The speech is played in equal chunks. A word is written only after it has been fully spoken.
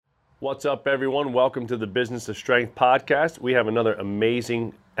What's up, everyone? Welcome to the Business of Strength podcast. We have another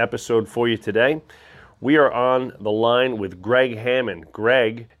amazing episode for you today. We are on the line with Greg Hammond.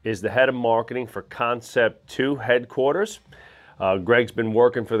 Greg is the head of marketing for Concept2 headquarters. Greg's been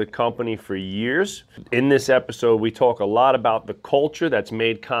working for the company for years. In this episode, we talk a lot about the culture that's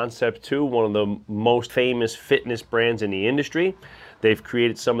made Concept2 one of the most famous fitness brands in the industry. They've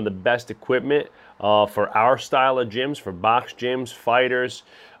created some of the best equipment for our style of gyms, for box gyms, fighters,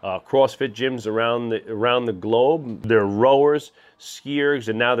 CrossFit gyms around the globe. Their rowers, skiers,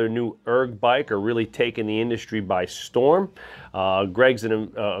 and now their new erg bike are really taking the industry by storm. Greg's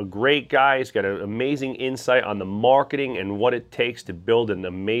a great guy. He's got an amazing insight on the marketing and what it takes to build an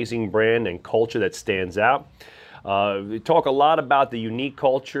amazing brand and culture that stands out. We talk a lot about the unique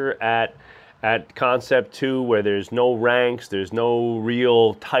culture at Concept2, where there's no ranks, there's no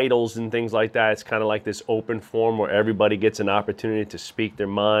real titles and things like that. It's kind of like this open forum where everybody gets an opportunity to speak their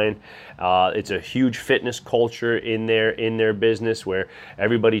mind. It's a huge fitness culture in their business where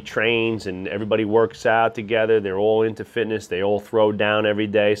everybody trains and everybody works out together. They're all into fitness. They all throw down every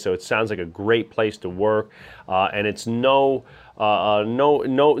day. So it sounds like a great place to work. And it's no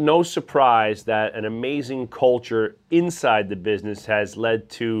surprise that an amazing culture inside the business has led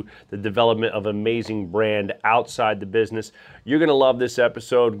to the development of an amazing brand outside the business. You're going to love this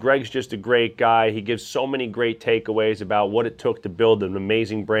episode. Greg's just a great guy. He gives so many great takeaways about what it took to build an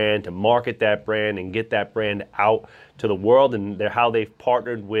amazing brand, to market that brand and get that brand out to the world, and how they've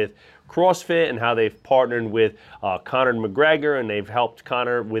partnered with CrossFit and how they've partnered with Conor McGregor, and they've helped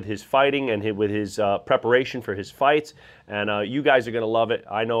Conor with his fighting and with his preparation for his fights. And you guys are going to love it.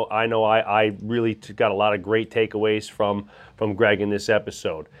 I know. I really got a lot of great takeaways from Greg in this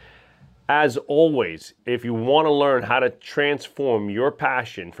episode. As always, if you want to learn how to transform your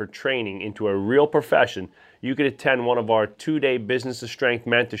passion for training into a real profession, you can attend one of our 2-day Business of Strength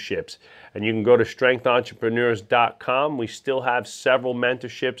mentorships. And you can go to strengthentrepreneurs.com. We still have several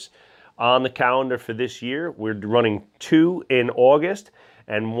mentorships on the calendar for this year. We're running 2 in August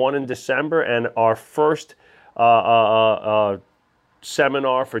and 1 in December. And our first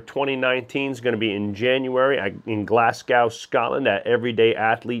seminar for 2019 is going to be in January in Glasgow, Scotland at Everyday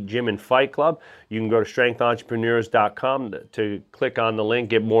Athlete Gym and Fight Club. You can go to strengthentrepreneurs.com to click on the link,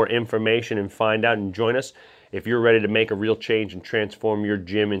 get more information, and find out and join us if you're ready to make a real change and transform your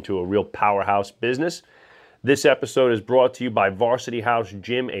gym into a real powerhouse business. This episode is brought to you by Varsity House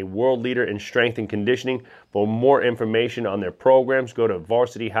Gym, a world leader in strength and conditioning. For more information on their programs, go to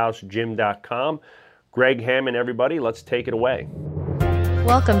varsityhousegym.com. Greg Hammond, everybody, let's take it away.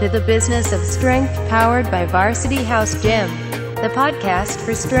 Welcome to the Business of Strength, powered by Varsity House Gym, the podcast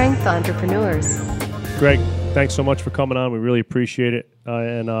for strength entrepreneurs. Greg, thanks so much for coming on. We really appreciate it.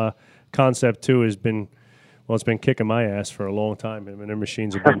 And Concept2 has been, it's been kicking my ass for a long time. I mean, their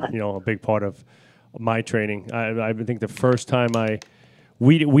machines have been, a big part of my training. I think the first time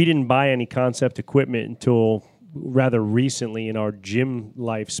we didn't buy any Concept equipment until rather recently in our gym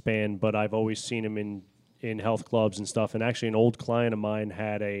lifespan, but I've always seen them in health clubs and stuff. And actually, an old client of mine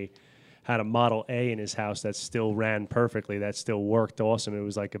had a Model A in his house that still ran perfectly, that still worked awesome. It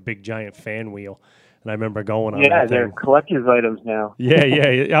was like a big giant fan wheel. And I remember going on that Yeah, thing. they're collector's items now.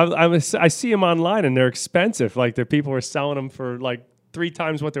 Yeah. I see them online, and they're expensive. Like, the people are selling them for like 3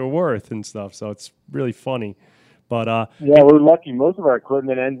 times what they're worth and stuff. So it's really funny. But yeah, we're lucky. Most of our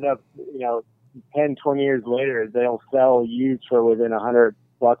equipment ends up, 10, 20 years later, they'll sell used for within $100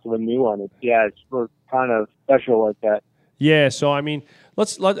 of a new one. We're kind of special like that. Yeah, so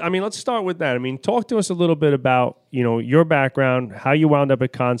let's start with that. Talk to us a little bit about your background, how you wound up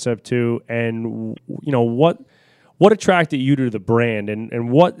at Concept2, and what attracted you to the brand, and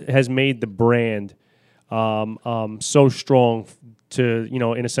what has made the brand so strong to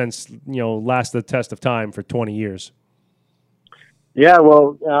in a sense last the test of time for 20 years. Yeah,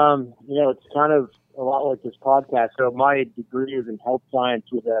 well, it's kind of a lot like this podcast. So my degree is in health science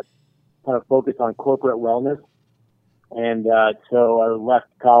with a kind of focus on corporate wellness. And so I left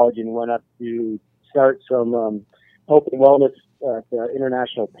college and went up to start some health and wellness at the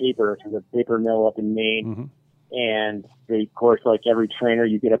International Paper, which is a paper mill up in Maine. Mm-hmm. And they, of course, like every trainer,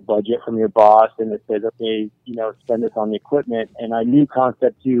 you get a budget from your boss, and it says, okay, spend this on the equipment. And I knew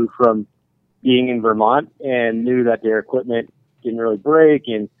Concept2 from being in Vermont and knew that their equipment didn't really break.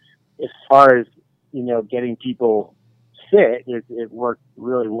 And as far as, getting people fit, it worked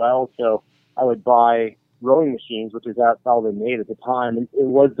really well. So I would buy rowing machines, which is all they made at the time. And it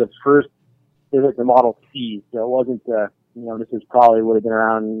was the Model C. So it wasn't this is probably would have been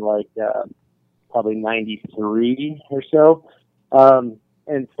around probably 93 or so.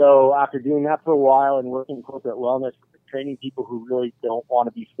 And so after doing that for a while and working in corporate wellness, training people who really don't want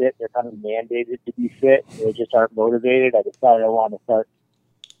to be fit. They're kind of mandated to be fit. They just aren't motivated. I decided I want to start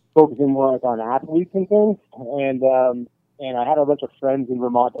focusing more like on athletes and things. And I had a bunch of friends in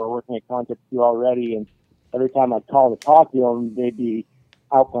Vermont that were working at Concept2 already, and every time I'd call to talk to them, they'd be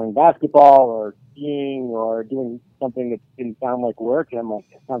out playing basketball or skiing or doing something that didn't sound like work. And I'm like,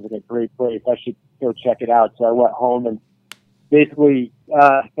 it sounds like a great place. I should go check it out. So I went home and basically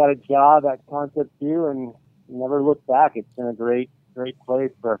got a job at Concept2 and never looked back. It's been a great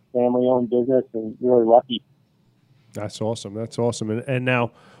place for a family-owned business, and really lucky. That's awesome. That's awesome. And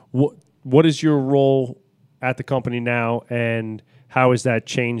now, what is your role at the company now, and how has that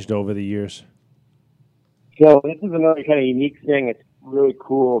changed over the years? So this is another kind of unique thing that's really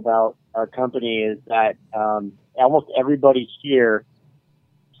cool about our company is that almost everybody here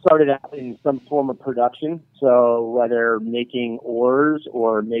started out in some form of production. So whether making oars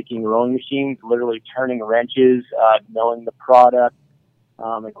or making rowing machines, literally turning wrenches, knowing the product.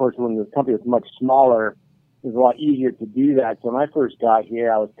 Of course, when the company was much smaller, it was a lot easier to do that. So when I first got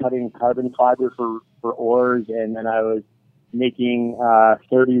here, I was cutting carbon fiber for oars, and then I was making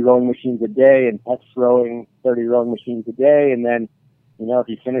 30 rowing machines a day and test rowing 30 rowing machines a day. And then, if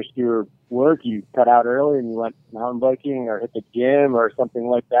you finished your work, you cut out early and you went mountain biking or hit the gym or something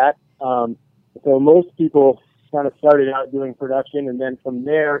like that. So most people kind of started out doing production, and then from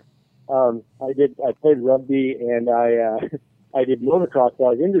there, I played rugby and I did motocross, so I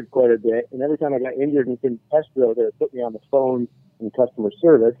was injured quite a bit. And every time I got injured and couldn't test row, they would put me on the phone in customer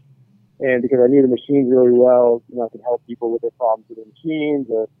service. And because I knew the machines really well, I could help people with their problems with the machines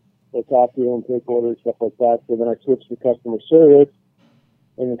or talk to them, take orders, stuff like that. So then I switched to customer service.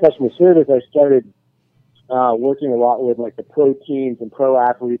 And in customer service, I started working a lot with like the pro teams and pro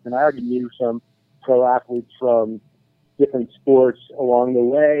athletes. And I already knew some pro athletes from different sports along the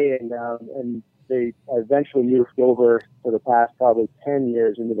way. And they eventually moved over for the past probably 10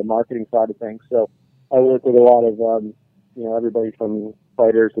 years into the marketing side of things. So I work with a lot of, everybody from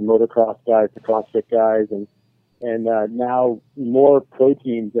fighters and motocross guys to CrossFit guys, and now more pro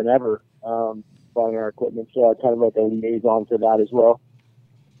teams than ever buying our equipment. So I'm kind of like a liaison for that as well.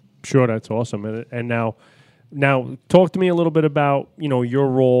 Sure, that's awesome. And now talk to me a little bit about, your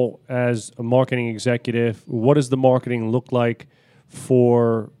role as a marketing executive. What does the marketing look like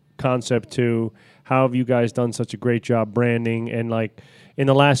for Concept2? How have you guys done such a great job branding? And like in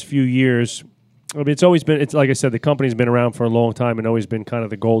the last few years, I mean, it's like I said, the company's been around for a long time and always been kind of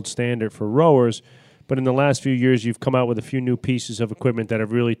the gold standard for rowers. But in the last few years, you've come out with a few new pieces of equipment that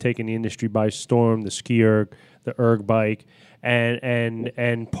have really taken the industry by storm, the ski erg, the erg bike,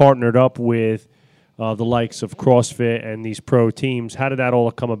 and partnered up with the likes of CrossFit and these pro teams. How did that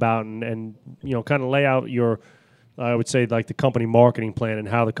all come about? And kind of lay out your, I would say, like the company marketing plan and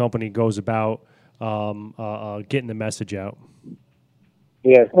how the company goes about getting the message out.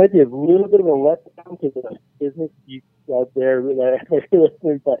 Yeah, it might be a little bit of a letdown to the business geeks out there that are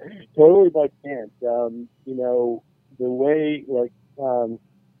listening, but totally by chance. The way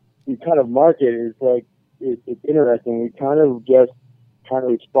we kind of market is like it's interesting. We kind of just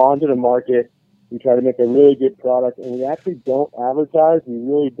respond to the market. We try to make a really good product, and we actually don't advertise. We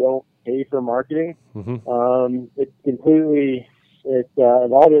really don't pay for marketing. Mm-hmm. It's completely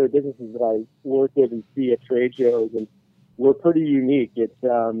of all the other businesses that I work with and see at trade shows, and we're pretty unique. It's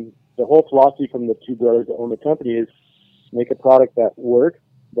the whole philosophy from the two brothers that own the company is make a product that works,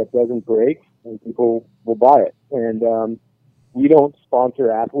 that doesn't break, and people will buy it. And we don't sponsor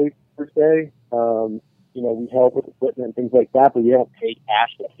athletes per se. We help with equipment and things like that, but we don't pay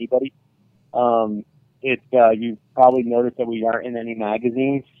cash to anybody. You probably noticed that we aren't in any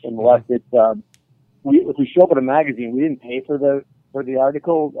magazines unless it's if we show up in a magazine, we didn't pay for the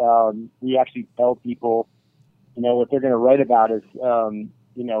article. We actually tell people, what they're going to write about is,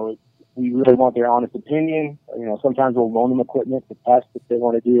 we really want their honest opinion. Sometimes we'll loan them equipment to test if they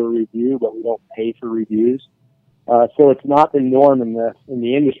want to do a review, but we don't pay for reviews. So it's not the norm in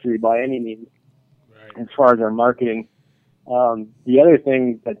the industry by any means, right, as far as our marketing. The other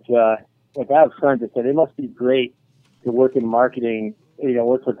thing that, I have friends that said it must be great to work in marketing,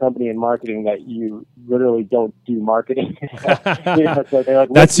 work for a company in marketing that you literally don't do marketing. So like,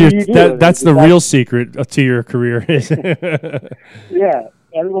 that's the real secret to your career. Yeah,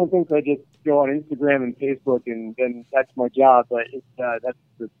 everyone thinks I just go on Instagram and Facebook and then that's my job, but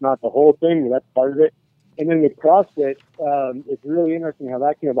that's not the whole thing. That's part of it. And then with CrossFit, it's really interesting how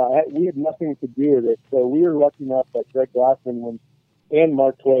that came about. We had nothing to do with it, so we were lucky enough that Greg Glassman and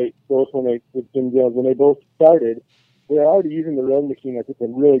Mark Twite, both when they both started, they were already using the rowing machine as a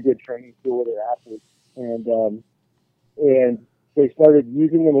really good training tool with their athletes. And they started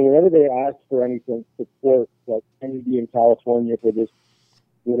using them, and whenever they asked for anything, support, like, can you be in California for this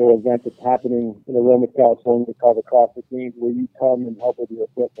little event that's happening in Aroma, California called the CrossFit Games, where you come and help with your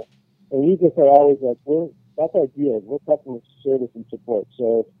equipment. And we just are always like, that's our deal. We're customer service and support.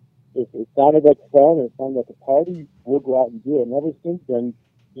 So if it sounded like fun and it sounded like a party, we'll go out and do it. And ever since then,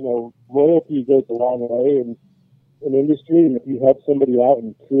 loyalty goes a long way in industry. And if you help somebody out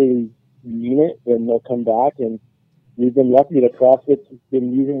and truly mean it, then they'll come back. And we've been lucky that CrossFit's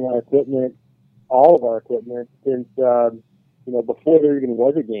been using our equipment, all of our equipment, since, before there even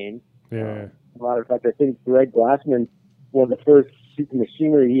was a game. Yeah. As a matter of fact, I think Greg Glassman, one of the first pieces of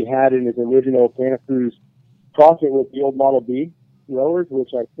machinery he had in his original Santa Cruz CrossFit was the old Model B rowers,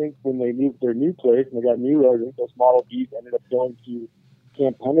 which I think when they moved their new place and they got new rowers, I think those Model Bs ended up going to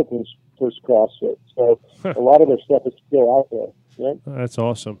Camp Pendleton's first CrossFit. So a lot of their stuff is still out there. Yeah? That's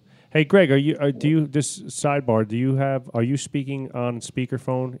awesome. Hey, Greg, are you speaking on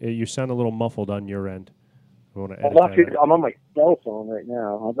speakerphone? You sound a little muffled on your end. I'm on my cell phone right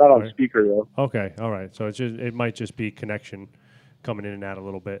now. I'm not on speaker though. Okay, all right. So it might just be connection coming in and out a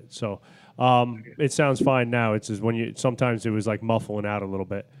little bit. So it sounds fine now. It's just sometimes it was like muffling out a little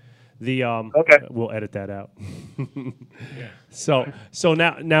bit. Okay. We'll edit that out. Yeah. So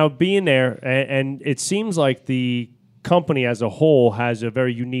now being there, and it seems like the company as a whole has a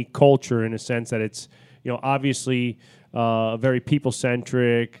very unique culture in a sense that it's obviously very people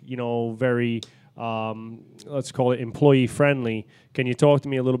centric. Very let's call it employee friendly. Can you talk to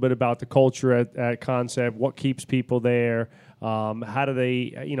me a little bit about the culture at Concept? What keeps people there? How do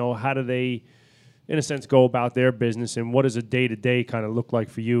they, in a sense, go about their business, and what does a day-to-day kind of look like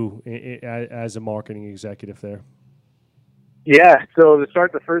for you as a marketing executive there? Yeah, so to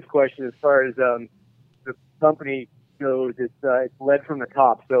start the first question, as far as the company goes, it's led from the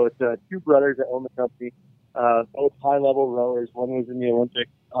top. So it's two brothers that own the company, both high-level rowers. One was in the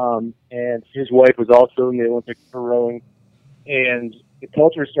Olympics, and his wife was also in the Olympics for rowing. And the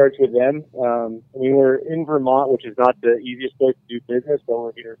culture starts with them. We're in Vermont, which is not the easiest place to do business, but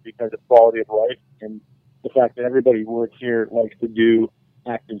we're here because of quality of life and the fact that everybody who works here likes to do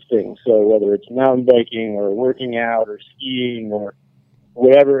active things. So whether it's mountain biking or working out or skiing or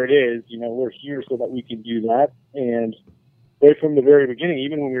whatever it is, we're here so that we can do that. And right from the very beginning,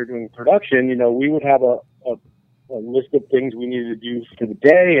 even when we were doing production, we would have a list of things we needed to do for the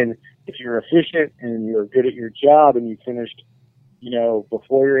day. And if you're efficient and you're good at your job and you finished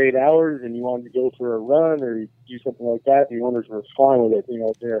before your 8 hours and you wanted to go for a run or do something like that, the owners were fine with it.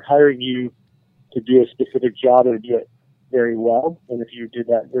 They're hiring you to do a specific job and to do it very well. And if you did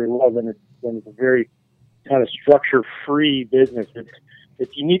that very well, then it's a very kind of structure-free business.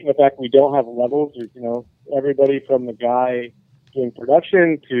 It's unique in the fact we don't have levels. There's, everybody from the guy doing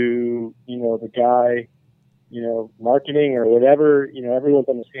production to, the guy, marketing or whatever, everyone's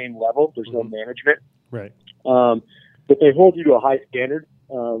on the same level. There's no management. Right. But they hold you to a high standard,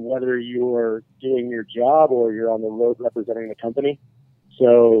 whether you're doing your job or you're on the road representing the company.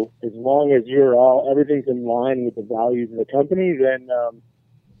 So as long as everything's in line with the values of the company, then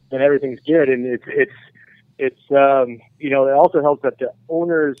everything's good. And it also helps that the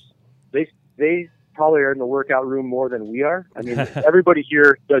owners, they probably are in the workout room more than we are. I mean, everybody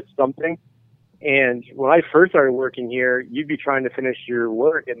here does something. And when I first started working here, you'd be trying to finish your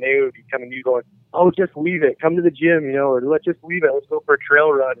work, and they would be coming to you going, "Oh, just leave it. Come to the gym, or let's just leave it. Let's go for a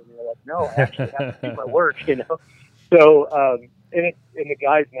trail run." And you're like, "No, I actually have to do my work, So, and the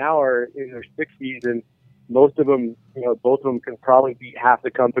guys now are in their 60s, and most of them, both of them can probably beat half the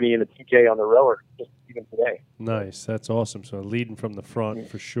company in a TK on the rower, just even today. Nice. That's awesome. So leading from the front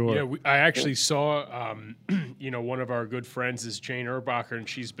for sure. Yeah, I actually saw, one of our good friends is Jane Erbacher, and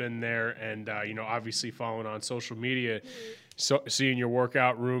she's been there and, obviously following on social media, seeing your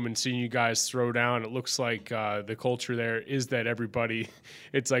workout room and seeing you guys throw down. It looks like the culture there is that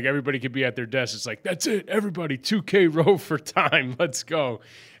it's like everybody could be at their desk. It's like, that's it, everybody, 2K row for time. Let's go.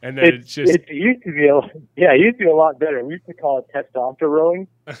 And then it used to be a lot better. We used to call it testosterone rowing.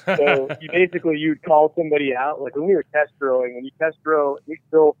 So you'd call somebody out. Like when we were test rowing, when you test row, we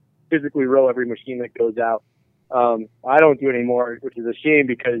still physically row every machine that goes out. I don't do it anymore, which is a shame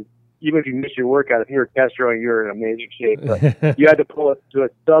because even if you miss your workout, if you were test rowing, you were in amazing shape. But you had to pull it to a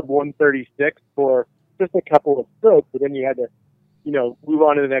sub 136 for just a couple of strokes, but then you had to, move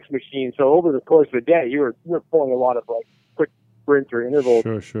on to the next machine. So over the course of the day, you were pulling a lot of like quick sprints or intervals.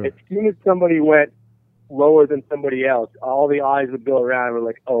 Sure. As soon as somebody went lower than somebody else, all the eyes would go around and we're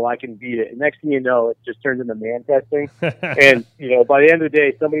like, oh, I can beat it. And next thing you know, it just turns into man testing. And, by the end of the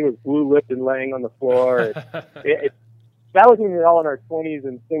day, somebody was blue-lipped and laying on the floor. that was when we were all in our 20s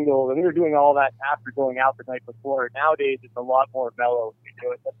and singles, and we were doing all that after going out the night before. Nowadays, it's a lot more mellow when we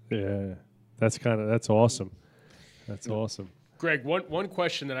do it. Yeah, that's awesome. That's awesome. Greg, one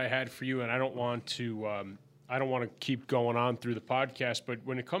question that I had for you, and I don't want to keep going on through the podcast, but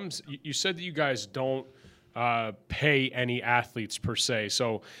when it comes, you said that you guys don't pay any athletes per se.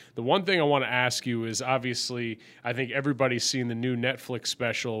 So the one thing I want to ask you is, obviously, I think everybody's seen the new Netflix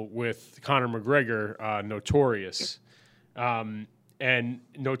special with Conor McGregor, Notorious, and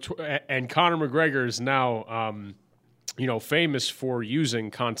Conor McGregor is now famous for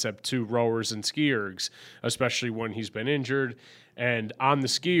using Concept2 rowers and ski ergs, especially when he's been injured. And on the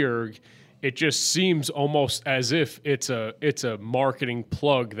ski erg, it just seems almost as if it's a marketing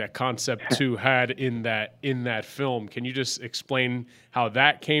plug that Concept2 had in that film. Can you just explain how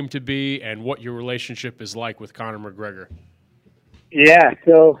that came to be and what your relationship is like with Conor McGregor? Yeah,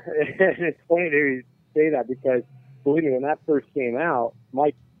 so it's funny to say that because, believe me, when that first came out,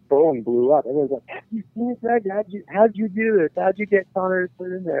 my phone blew up. Everyone's like, "Have you seen it, Greg? How'd you do this? How'd you get Conor to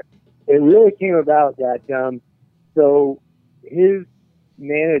put in there?" It really came about that so his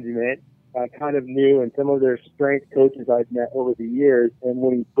management kind of knew, and some of their strength coaches I've met over the years, and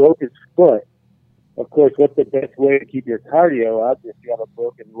when he broke his foot, of course, what's the best way to keep your cardio up if you have a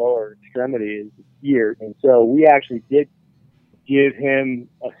broken lower extremity is skiers. And so we actually did give him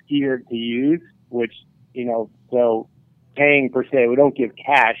a skier to use, which, so paying per se, we don't give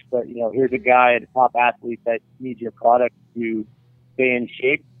cash, but, here's a guy, a top athlete that needs your product to stay in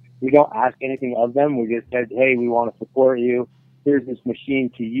shape. We don't ask anything of them. We just said, hey, we want to support you. Here's this machine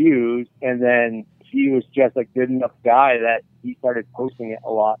to use. And then he was just a good enough guy that he started posting it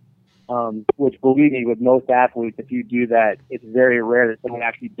a lot, which, believe me, with most athletes, if you do that, it's very rare that someone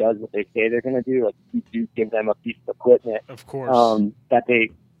actually does what they say they're going to do. Like, you do give them a piece of equipment. Of course.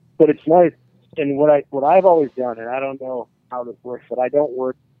 But it's nice. And what I've always done, and I don't know how this works, but I don't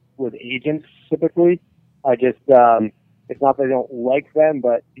work with agents typically. I just, it's not that I don't like them,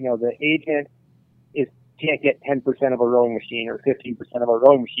 but, the agent can't get 10% of a rowing machine or 15% of a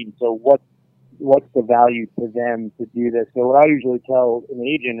rowing machine. So what's the value to them to do this? So what I usually tell an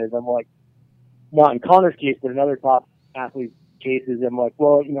agent is, I'm like, not in Conor's case, but in other top athlete cases, I'm like,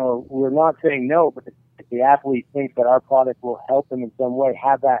 well, we're not saying no, but if the athlete thinks that our product will help them in some way,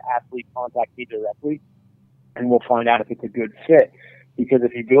 have that athlete contact me directly, and we'll find out if it's a good fit. Because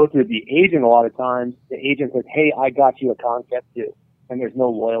if you go through the agent, a lot of times the agent says, hey, I got you a Concept2, and there's no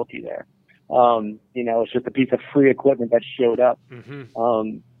loyalty there. It's just a piece of free equipment that showed up.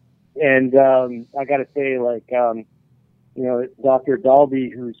 Mm-hmm. I got to say, Dr. Dalby,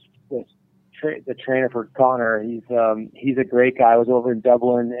 who's the trainer for Conor, he's a great guy. I was over in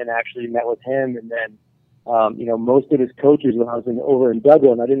Dublin and actually met with him. And then, most of his coaches when I was over in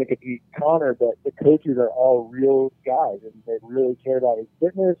Dublin, I didn't get to meet Conor, but the coaches are all real guys and they really care about his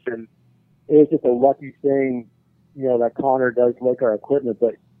fitness. And it was just a lucky thing, that Conor does like our equipment,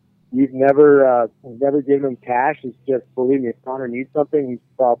 but we've never given him cash. It's just, believe me, if Conor needs something, he's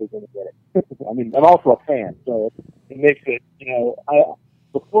probably going to get it. I mean, I'm also a fan, so it makes it,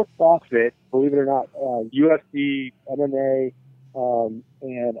 before CrossFit, believe it or not, UFC, MMA,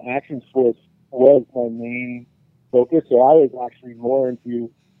 and action sports was my main focus. So I was actually more into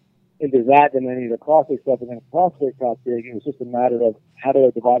that than any of the CrossFit stuff. And then CrossFit got big. It was just a matter of how do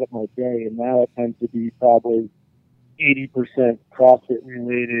I divide up my day. And now it tends to be probably 80% CrossFit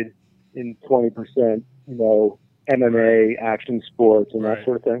related and 20%, MMA, action sports, and that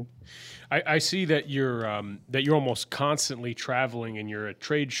sort of thing. I see that you're almost constantly traveling, and you're at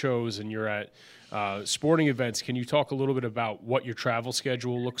trade shows and you're at sporting events. Can you talk a little bit about what your travel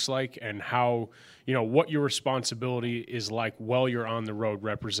schedule looks like and how, what your responsibility is like while you're on the road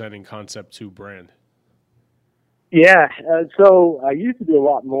representing Concept2 brand? Yeah, so I used to do a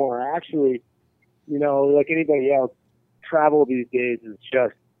lot more. Actually, like anybody else, travel these days is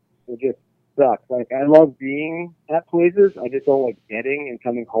it just sucks. Like, I love being at places. I just don't like getting and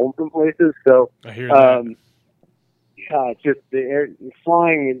coming home from places. So I hear that. Yeah, it's just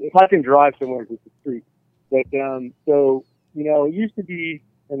flying. If I can drive somewhere, it's the street. But so it used to be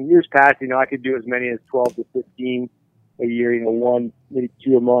in years past. I could do as many as 12 to 15 a year. One, maybe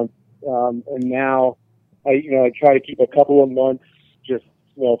 2 a month. And now I try to keep a couple of months just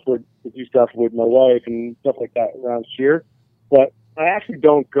to do stuff with my wife and stuff like that around here. But I actually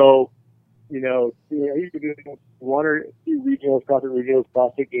don't go. I used to do 1 or 2 regionals,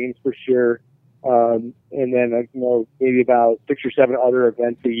 CrossFit games for sure. And then, maybe about 6 or 7 other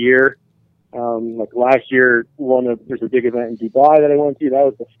events a year. Like last year, there's a big event in Dubai that I went to. That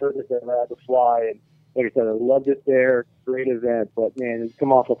was the furthest I ever had to fly. And like I said, I loved it there. Great event. But man, to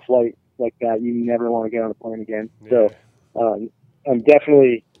come off a flight like that, you never want to get on a plane again. Yeah. So I'm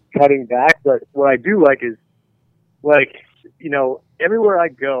definitely cutting back, but what I do like is, like, everywhere I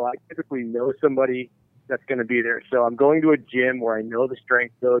go, I typically know somebody that's going to be there. So I'm going to a gym where I know the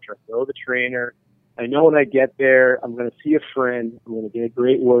strength coach, or I know the trainer. I know when I get there, I'm going to see a friend. I'm going to get a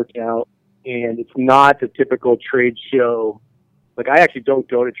great workout, and it's not the typical trade show. Like, I actually don't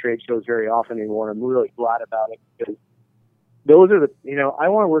go to trade shows very often anymore. I'm really glad about it, because those are I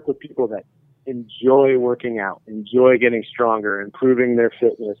want to work with people that enjoy working out, enjoy getting stronger, improving their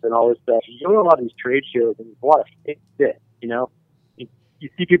fitness and all this stuff. You go to a lot of these trade shows and you want to fit, You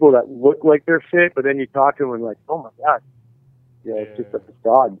see people that look like they're fit, but then you talk to them and like, oh my God, it's just a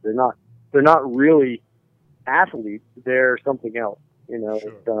facade. They're not really athletes. They're something else,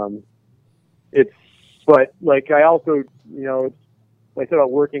 Sure. But like, I also, like I said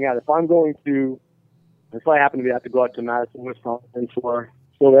about working out, if I happen to have to go out to Madison, Wisconsin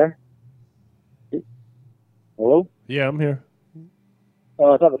still there? Hello? Yeah, I'm here.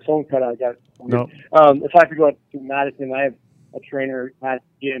 Oh, I thought the phone cut out. No. If I have to go out to Madison, I have a trainer at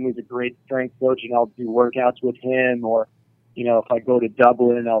Jim who's a great strength coach, and I'll do workouts with him. Or, if I go to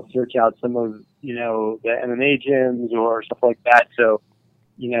Dublin, I'll search out some of, the MMA gyms or stuff like that. So,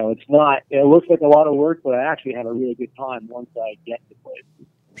 it looks like a lot of work, but I actually have a really good time once I get to the place.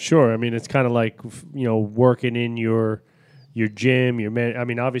 Sure. I mean, it's kind of like, working in your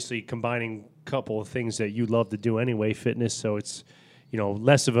gym, obviously combining a couple of things that you love to do anyway, fitness. So it's,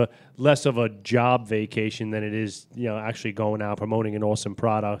 less of a job vacation than it is, actually going out, promoting an awesome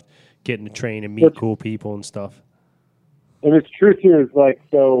product, getting to train and meet cool people and stuff. And it's true too, is like,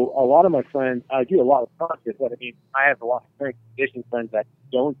 so a lot of my friends, I do a lot of CrossFit, but I have a lot of strength and conditioning friends that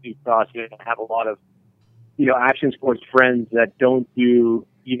don't do CrossFit. I have a lot of, action sports friends that don't do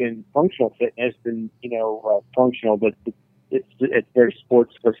even functional fitness and, functional, but it's very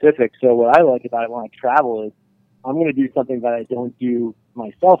sports specific. So what I like about it when I travel is I'm going to do something that I don't do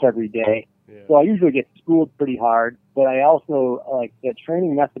myself every day. Yeah. So I usually get schooled pretty hard, but I also like the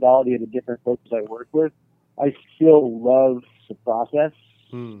training methodology of the different coaches I work with. I still love the process.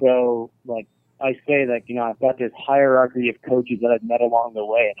 So, like, I say that, I've got this hierarchy of coaches that I've met along the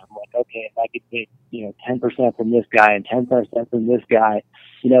way, and I'm like, okay, if I could take, 10% from this guy and 10% from this guy,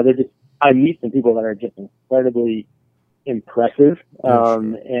 I meet some people that are just incredibly impressive.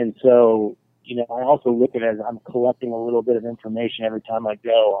 And so, I also look at it as I'm collecting a little bit of information every time I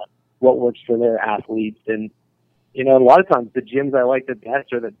go on what works for their athletes. And, a lot of times the gyms I like the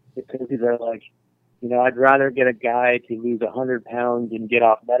best are the coaches that are like, I'd rather get a guy to lose 100 pounds and get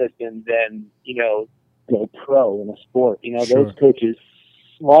off medicine than, go pro in a sport. Sure. Those coaches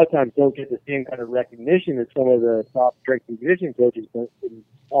a lot of times don't get the same kind of recognition as some of the top strength and conditioning coaches, but in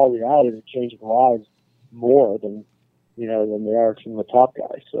all reality, they're changing lives more than they are from the top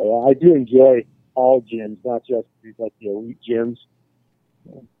guys. So I do enjoy all gyms, not just like the elite gyms.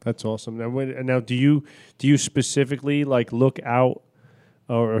 That's awesome. Now, do you specifically like look out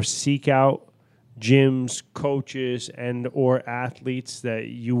or seek out gyms, coaches, and or athletes that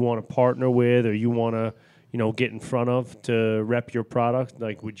you want to partner with or you want to, get in front of to rep your product?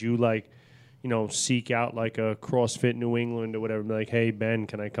 Like, would you seek out like a CrossFit New England or whatever, like, hey, Ben,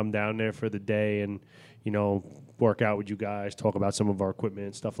 can I come down there for the day and, work out with you guys, talk about some of our equipment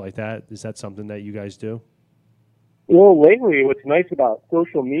and stuff like that? Is that something that you guys do? Well, lately, what's nice about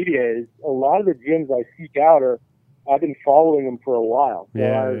social media is a lot of the gyms I seek out I've been following them for a while. So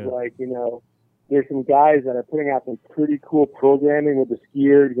I was like, there's some guys that are putting out some pretty cool programming with the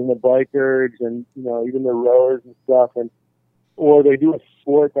skiers and the bikers and, even the rowers and stuff. Or they do a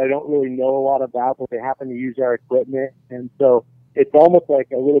sport that I don't really know a lot about, but they happen to use our equipment. And so it's almost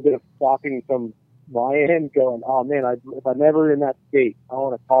like a little bit of stalking from my end, going, oh man, if I'm ever in that state, I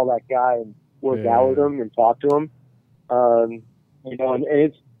want to call that guy and work out with him and talk to him. And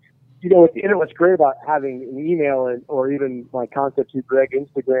it's, what's great about having an email or even my Concept2 Greg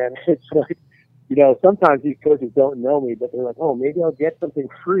Instagram, it's like, sometimes these coaches don't know me, but they're like, oh, maybe I'll get something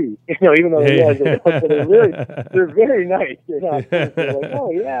free, even though they realize they don't, but they're very nice. They're like,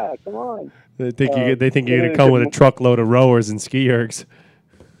 oh yeah, come on. They think you're going to come with a truckload of rowers and ski ergs.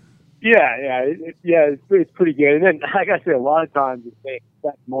 Yeah, it's pretty good. And then, like I said, a lot of times they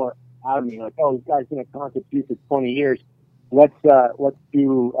expect more out of me. Like, oh, this guy's been a Concept2 for 20 years. Let's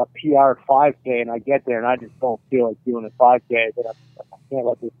do a PR 5K, and I get there, and I just don't feel like doing a 5K. But I can't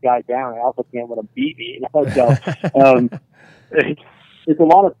let this guy down. I also can't let him beat me. So it's a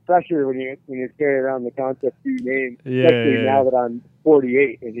lot of pressure when you carry around the Concept2 name, especially now that I'm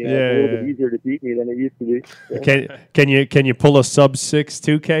 48, and it's a little bit easier to beat me than it used to be. So. Can you pull a sub 6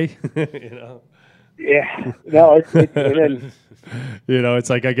 2K? Yeah, no, it's and then, You know, it's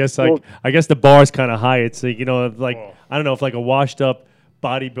like I guess the bar's kind of high. It's like, you know, like I don't know if like a washed up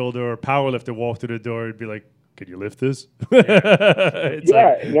bodybuilder or powerlifter walked through the door, it'd be like, "Can you lift this?" It's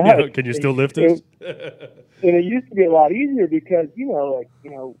like, you know, can you still lift this? And it used to be a lot easier because we were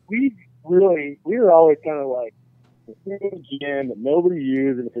always kind of like the same gym that nobody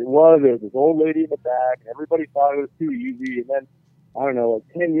used, and if it was, there was this old lady in the back, and everybody thought it was too easy. And then I don't know, like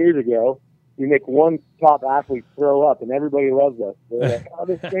 10 years ago, you make one top athlete throw up, and everybody loves us. They're like, "Oh,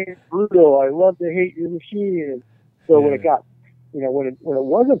 this thing's brutal. I love to hate your machine." And so when it got, when it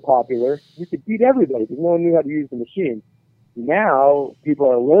wasn't popular, you could beat everybody because no one knew how to use the machine. Now people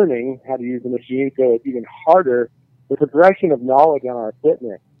are learning how to use the machine, so it's even harder. The progression of knowledge on our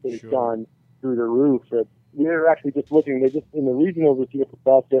equipment has gone through the roof. We were actually just looking. They just in the regionals this year for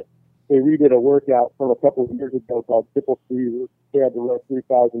CrossFit, they redid a workout from a couple of years ago called Triple Three. They had to run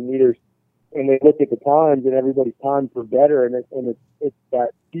 3,000 meters, and they looked at the times, and everybody's times were better. And it's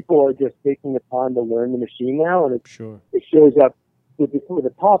that people are just taking the time to learn the machine now, and it shows up with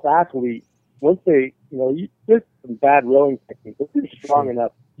the top athlete. Once they, there's some bad rowing techniques. If you're strong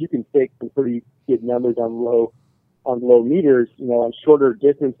enough, you can take some pretty good numbers on low meters, on shorter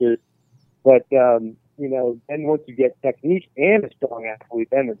distances. But, then once you get technique and a strong athlete,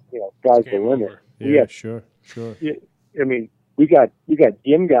 then sky's the limit. Yeah, sure. I mean, we got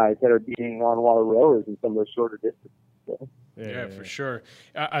gym guys that are beating on-water rowers in some of those shorter distances. So. Yeah, for sure.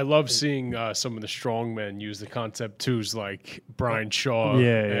 I love seeing some of the strongmen use the Concept2s like Brian Shaw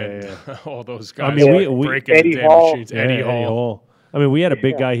and all those guys. I mean, we breaking Eddie the damn Hall. machines. Eddie Hall. I mean, we had a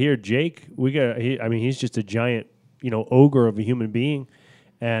big guy here, Jake. He's just a giant, ogre of a human being,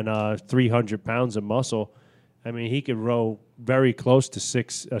 and 300 pounds of muscle. I mean, he could row very close to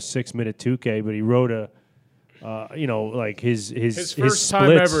a 6-minute 2K, but he rowed like his first time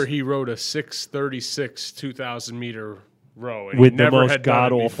splits ever, he rowed a 6:36 2,000 meter row, and with he the never most had done it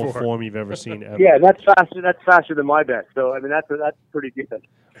god awful before. form you've ever seen ever. Yeah, that's faster. That's faster than my best. So I mean, that's pretty good.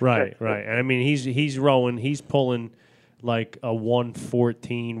 Right. And I mean, he's rowing. He's pulling like a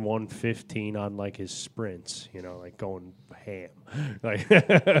 114, 115 on like his sprints. Like going ham. Like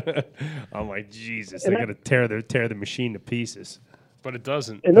I'm like, Jesus, they're gonna tear the machine to pieces. But it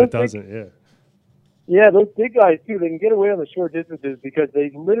doesn't. It doesn't. Yeah. Yeah, those big guys too. They can get away on the short distances because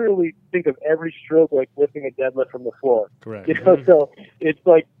they literally think of every stroke like lifting a deadlift from the floor. Correct. So it's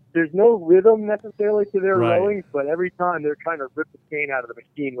like there's no rhythm necessarily to their rowing, but every time they're trying to rip the chain out of the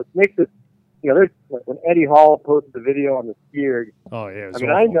machine, which makes it. There's when Eddie Hall posted the video on the skier. Oh yeah. I mean,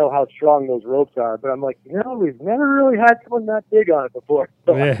 I know how strong those ropes are, but I'm like, we've never really had someone that big on it before,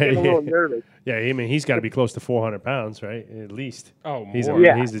 so I'm getting a little nervous. Yeah, I mean, he's got to be close to 400 pounds, right? At least. Oh, more. He's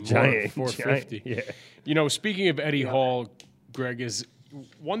a giant. 450. Yeah. Speaking of Eddie Hall, Greg, is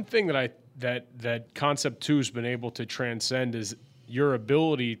one thing that Concept2 has been able to transcend is your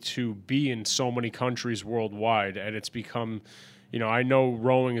ability to be in so many countries worldwide, and it's become. I know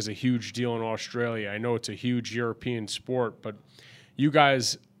rowing is a huge deal in Australia. I know it's a huge European sport, but you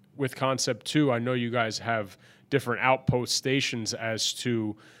guys with Concept2, I know you guys have different outpost stations as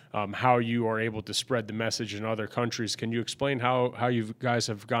to how you are able to spread the message in other countries. Can you explain how you guys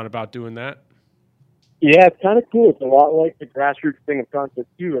have gone about doing that? Yeah, it's kind of cool. It's a lot like the grassroots thing of Concept2.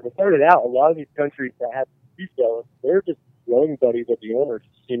 And it started out, a lot of these countries that had freestyle, they're just rowing buddies of the owners.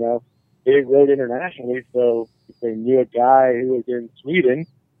 They rowed internationally, so if they knew a guy who was in Sweden,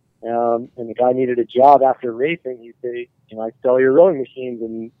 and the guy needed a job after racing, he'd say, I sell your rowing machines,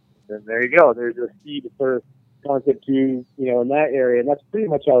 and then there you go. There's a seed for Concept2, in that area. And that's pretty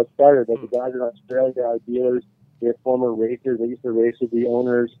much how it started. Like the guys in Australia are dealers. They're former racers. They used to race with the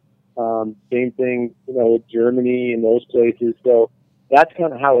owners. Same thing, with Germany and those places. So that's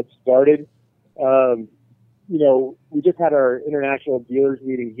kind of how it started. We just had our international dealers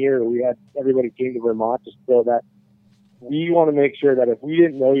meeting here. We had everybody came to Vermont just so that we want to make sure that if we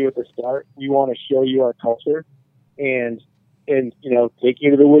didn't know you at the start, we want to show you our culture and take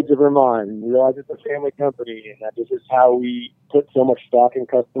you to the woods of Vermont and realize it's a family company and that this is how we put so much stock in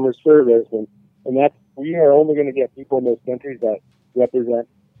customer service and that's we are only going to get people in those countries that represent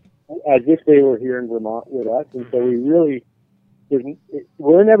as if they were here in Vermont with us. And so we really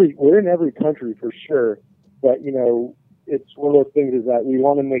we're in every country for sure. But, it's one of those things is that we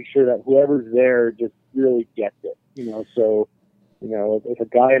want to make sure that whoever's there just really gets it, So, if a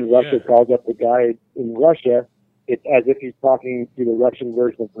guy in Russia calls up the guy in Russia, it's as if he's talking to the Russian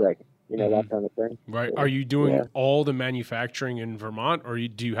version of Greg, that kind of thing. Right. So, are you doing all the manufacturing in Vermont, or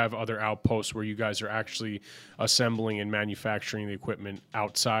do you have other outposts where you guys are actually assembling and manufacturing the equipment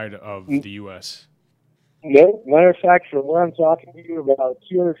outside of the U.S.? No, matter of fact, from where I'm talking to you, about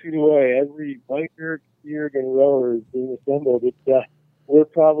 200 feet away, every biker, skier, and rower is being assembled. It's we're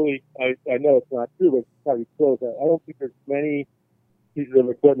probably, I know it's not true, but it's probably close. I don't think there's many pieces of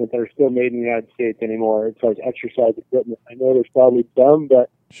equipment that are still made in the United States anymore as far as exercise equipment. I know there's probably some, but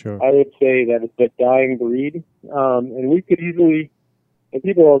Sure. I would say that it's a dying breed. And we could easily, and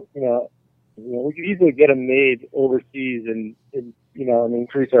people, we could easily get them made overseas and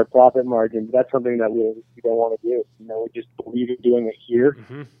increase our profit margins. That's something that we don't want to do. We just believe in doing it here.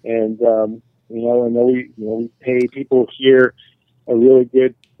 Mm-hmm. And, and then we pay people here a really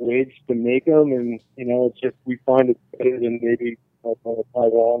good wage to make them. And, it's just, we find it better than maybe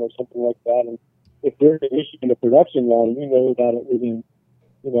Taiwan or something like that. And if there's an issue in the production line, we know about it within,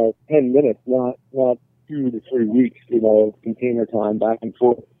 10 minutes, not 2 to 3 weeks, of container time back and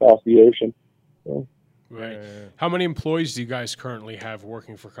forth across the ocean. So. Right. How many employees do you guys currently have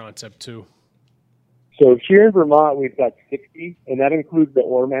working for Concept2? So here in Vermont, we've got 60, and that includes the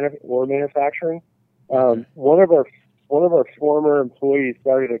ore manufacturing. One of our former employees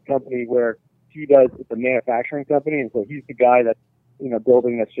started a company where it's a manufacturing company, and so he's the guy that's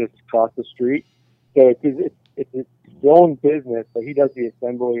building that's just across the street. So it's his own business, but he does the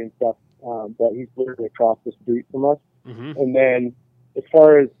assembly and stuff. But he's literally across the street from us. Mm-hmm. And then as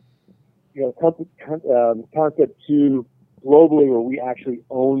far as Concept2 globally, where we actually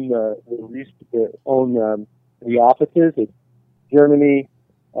own the offices, it's Germany,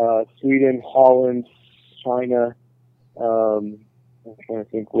 Sweden, Holland, China. I'm trying to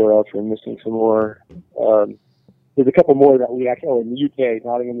think where else we're missing some more. There's a couple more that we actually, in the UK,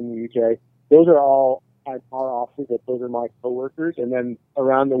 Nottingham in the UK. Those are all at our offices. Those are my coworkers. And then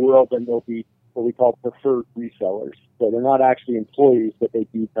around the world, then there'll be what we call preferred resellers. So they're not actually employees, but they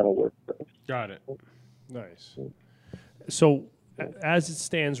do kind of work for us. Got it. Nice. So, as it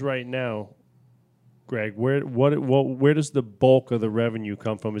stands right now, Greg, where does the bulk of the revenue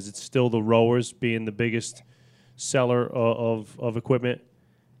come from? Is it still the rowers being the biggest seller of equipment,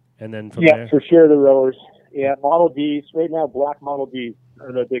 and then from there? Yeah, for sure, the rowers. Yeah, Model Ds right now. Black Model Ds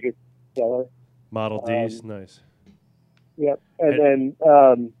are the biggest seller. Model Ds, nice. Yep, and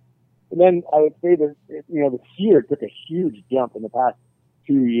then I would say that the Sear took a huge jump in the past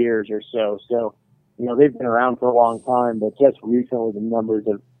 2 years or so. So they've been around for a long time, but just recently the numbers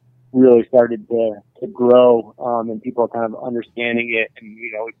have really started to grow, and people are kind of understanding it. And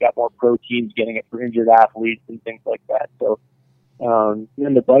we've got more pro teams getting it for injured athletes and things like that. So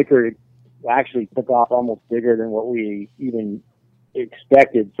then the biker actually took off almost bigger than what we even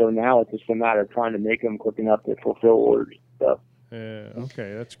expected. So now it's just a matter of trying to make them quick enough to fulfill orders and stuff. Yeah.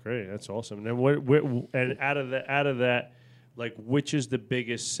 Okay, that's great. That's awesome. And then and out of that, like, which is the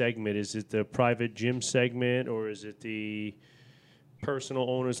biggest segment? Is it the private gym segment, or is it the personal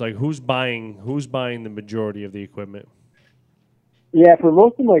owners? Like, who's buying the majority of the equipment? Yeah, for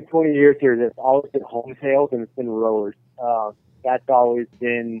most of my 20 years here, it's always been home sales and it's been rowers. That's always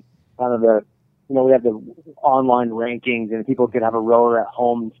been kind of we have the online rankings, and people could have a rower at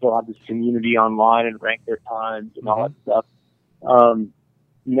home and still have this community online and rank their times and all that stuff.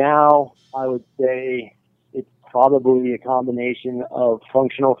 Now I would say it's probably a combination of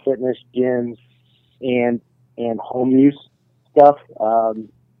functional fitness gyms and home use stuff. The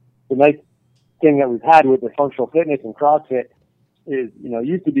nice thing that we've had with the functional fitness and CrossFit is,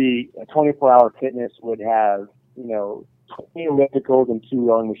 used to be a 24-hour fitness would have, 20 ellipticals and 2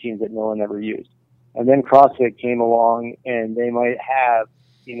 rowing machines that no one ever used. And then CrossFit came along and they might have,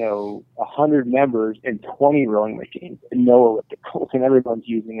 100 members and 20 rowing machines and no ellipticals, and everyone's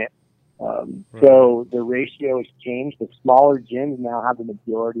using it. So the ratio has changed. The smaller gyms now have the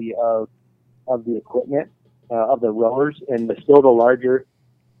majority of the equipment, of the rowers, and still the larger,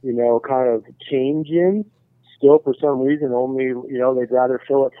 kind of chain gyms still for some reason only, they'd rather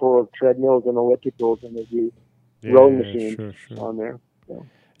fill it full of treadmills and ellipticals than they do rowing machines on there. So.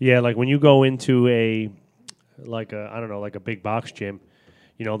 Yeah, like when you go into a big box gym,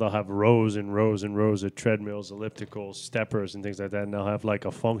 they'll have rows and rows and rows of treadmills, ellipticals, steppers, and things like that. And they'll have like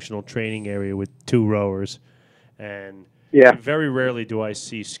a functional training area with 2 rowers. And very rarely do I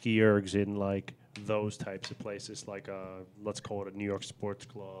see ski ergs in like those types of places, like let's call it a New York Sports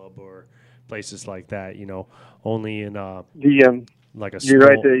Club or places like that. Only in like a. You're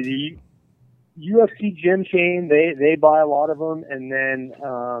right. The UFC gym chain, they buy a lot of them, and then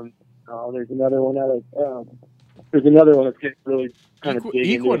there's another one that's getting really kind of big.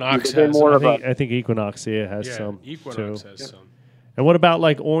 Equinox has I think Equinox has some. Equinox has some. And what about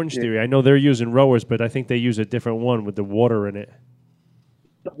like Orange Theory? I know they're using rowers, but I think they use a different one with the water in it.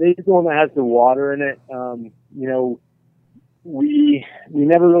 They use the one that has the water in it. we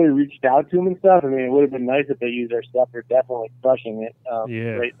never really reached out to them and stuff. I mean, it would have been nice if they used our stuff. They're definitely crushing it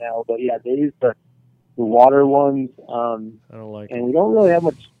right now. But yeah, they use the water ones. I don't like and them. we don't really have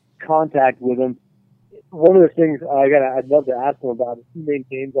much contact with them. One of the things I'd love to ask them about is who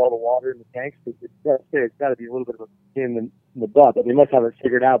maintains all the water in the tanks, because it's got to be a little bit of a pain in the butt, but they must have it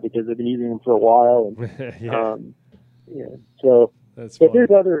figured out because they've been using them for a while. And so That's but funny.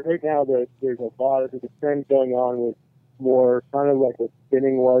 right now there's a trend going on with more kind of like what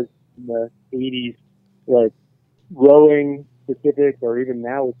spinning was in the 80s, like rowing specific, or even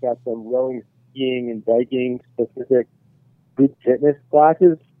now we've got some rowing, skiing, and biking specific group fitness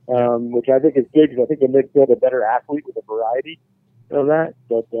classes. Which I think is good, because I think it makes you a better athlete with a variety of that.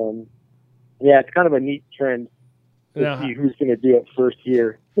 But it's kind of a neat trend to see who's going to do it first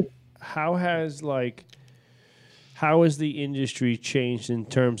year. How has the industry changed in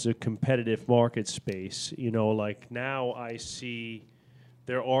terms of competitive market space? Like now I see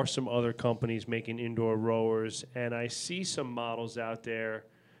there are some other companies making indoor rowers, and I see some models out there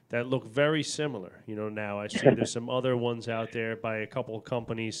that look very similar. Now I see there's some other ones out there by a couple of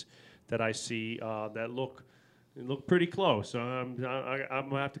companies that I see that look pretty close. I'm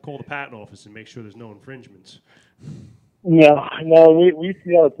gonna have to call the patent office and make sure there's no infringements. No, we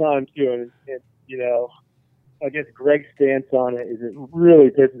see all the time too, and I guess Greg's stance on it is it really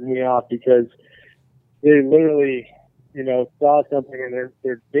pisses me off, because they literally, saw something and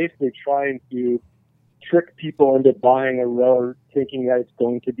they're basically trying to trick people into buying a rower thinking that it's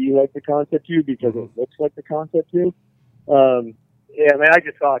going to be like the Concept2 because it looks like the Concept2. I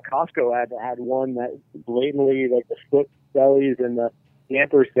just saw a Costco ad that had one that blatantly, like the foot bellies and the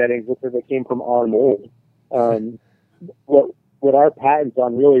damper settings looked like they came from our mold. What our patent's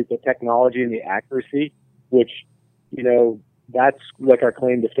on really is the technology and the accuracy, which, that's like our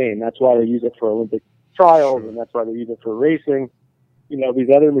claim to fame. That's why they use it for Olympic trials, and that's why they use it for racing. These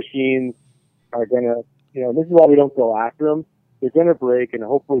other machines are going to, this is why we don't go after them. They're going to break, and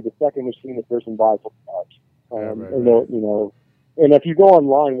hopefully the second machine the person buys will touch. And if you go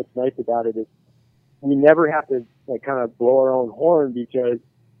online, what's nice about it is we never have to kind of blow our own horn, because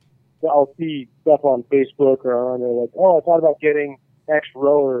I'll see stuff on Facebook or on there like, oh, I thought about getting X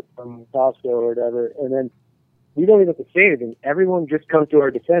rower from Costco or whatever, and then we don't even have to say anything. Everyone just comes to our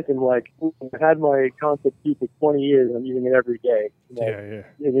defense and like, I've had my Concept2 for 20 years and I'm using it every day.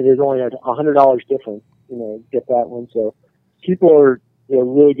 There's only $100 difference, get that one. So people are doing a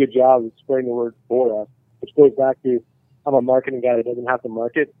really good job of spreading the word for us, which goes back to, I'm a marketing guy that doesn't have to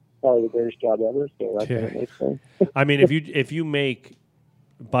market. Probably the greatest job ever. So that's what it makes sense. I mean, if you make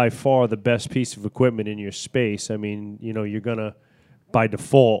by far the best piece of equipment in your space, I mean, you're gonna by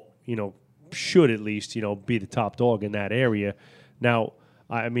default, should at least, be the top dog in that area. Now,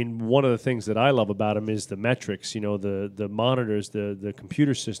 I mean, one of the things that I love about them is the metrics, the monitors, the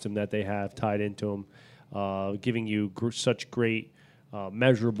computer system that they have tied into them, giving you such great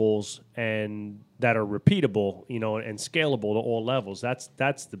measurables and that are repeatable, and scalable to all levels.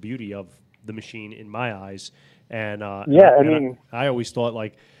 That's the beauty of the machine in my eyes. And I always thought,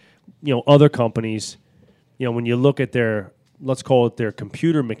 like, other companies, when you look at their, let's call it their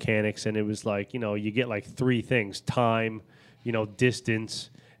computer mechanics, and it was like, you get like three things: time, distance,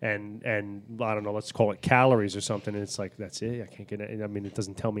 and I don't know, let's call it calories or something. And it's like, that's it. I can't get it. I mean, it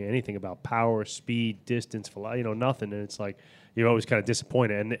doesn't tell me anything about power, speed, distance, nothing. And it's like, you're always kind of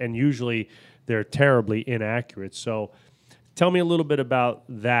disappointed. And usually they're terribly inaccurate. So tell me a little bit about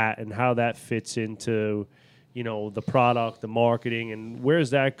that and how that fits into, the product, the marketing, and where's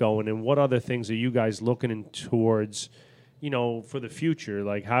that going, and what other things are you guys looking towards, for the future?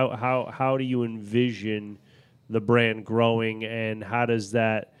 Like how do you envision the brand growing, and how does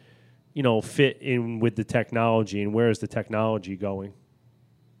that, fit in with the technology, and where is the technology going?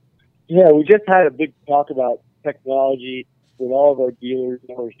 Yeah, we just had a big talk about technology with all of our dealers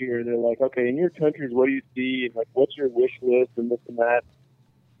over here. They're like, okay, in your countries, what do you see? And like, what's your wish list and this and that?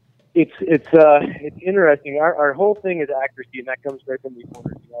 It's interesting. Our whole thing is accuracy, and that comes right from the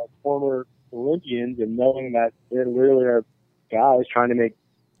owners, former Olympians, and knowing that there literally are guys trying to make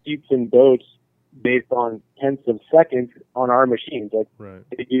seats and boats based on tenths of seconds on our machines. Like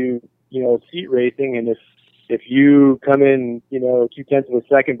they do, seat racing, and if you come in, 0.2 of a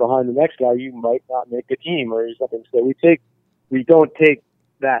second behind the next guy, you might not make the team or something. So we don't take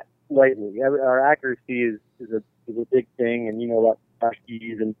that lightly. Our accuracy is a big thing, and about crash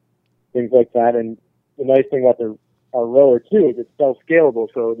keys and things like that. And the nice thing about our rower too is it's self-scalable.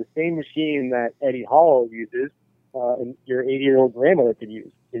 So the same machine that Eddie Hall uses, and your 80-year-old grandmother could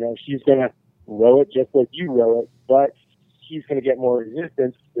use. She's going to row it just like you row it, but she's going to get more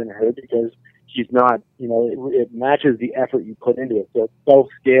resistance than her because she's not, it matches the effort you put into it. So it's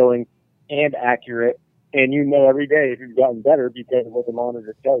self-scaling and accurate, and every day if you've gotten better because of what the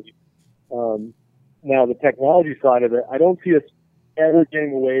monitor tells you. Now, the technology side of it, I don't see us ever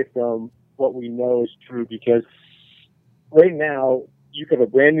getting away from what we know is true, because right now you could have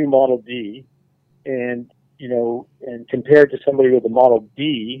a brand new Model D and compared to somebody with a Model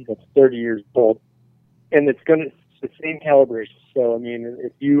B that's 30 years old, and it's the same calibration. So, I mean,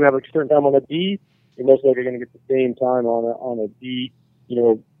 if you have a certain time on a D, you're most likely going to get the same time on a D,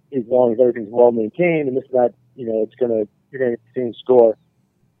 as long as everything's well maintained and this and that, you're going to get the same score.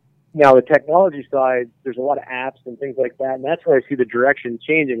 Now, the technology side, there's a lot of apps and things like that, and that's where I see the direction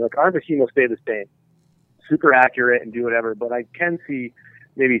changing. Like, our machine will stay the same, super accurate and do whatever, but I can see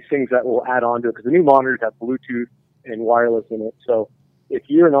maybe things that will add on to it, because the new monitors have Bluetooth and wireless in it. So if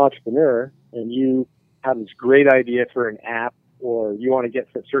you're an entrepreneur and you have this great idea for an app, or you want to get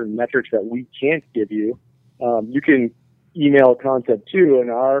certain metrics that we can't give you, you can email Concept2,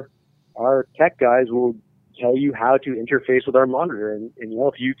 and our tech guys will tell you how to interface with our monitor. And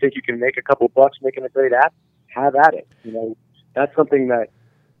if you think you can make a couple bucks making a great app, have at it. That's something that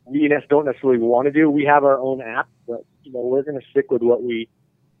we don't necessarily want to do. We have our own app, but we're going to stick with what we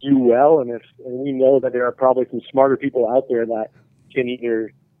do well. And we know that there are probably some smarter people out there that can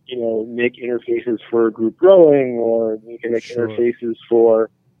either make interfaces for group growing, or you can make interfaces for,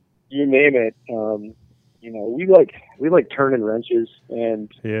 you name it. We like turning wrenches,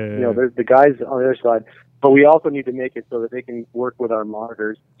 and there's the guys on the other side, but we also need to make it so that they can work with our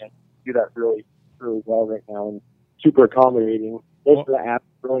monitors and do that really, really well right now, and super accommodating. Most of the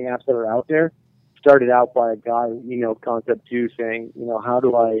growing apps that are out there started out by a guy, Concept2, saying, how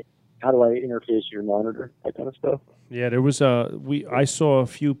do I interface your monitor, that kind of stuff. Yeah, there was I saw a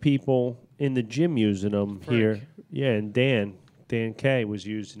few people in the gym using them here. Yeah, and Dan K was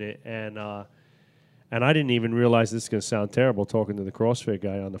using it, and I didn't even realize, this is going to sound terrible talking to the CrossFit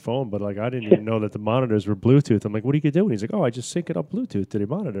guy on the phone, but I didn't even know that the monitors were Bluetooth. I'm like, what are you doing? He's like, oh, I just sync it up Bluetooth to the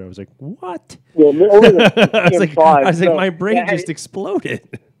monitor. I was like, what? Well, over the I was like, my brain just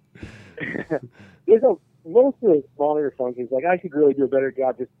exploded. Most of the monitor functions, I could really do a better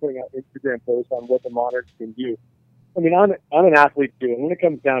job just putting out Instagram posts on what the monitor can do. I mean, I'm an athlete too, and when it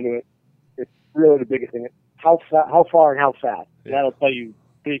comes down to it, it's really the biggest thing. How far and how fast. Yeah. That'll tell you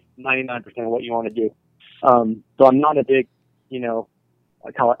 99% of what you want to do. So I'm not a big,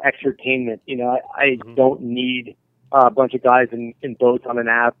 I call it exertainment. I don't need a bunch of guys in boats on an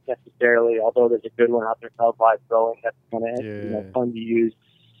app necessarily, although there's a good one out there called Live Throwing that's kind of fun to use.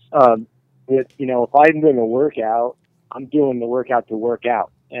 If I'm doing a workout, I'm doing the workout to work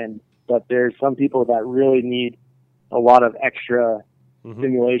out. But there's some people that really need a lot of extra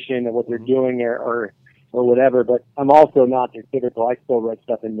stimulation of what they're doing or whatever. But I'm also not their typical. I still write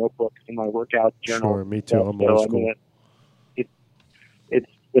stuff in notebooks in my workout journal. Sure, me too. I'm old school. It's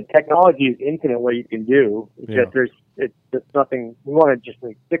the technology is infinite what you can do. It's just there's nothing. We want to just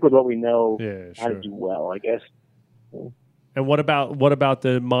stick with what we know how to do well, I guess. And what about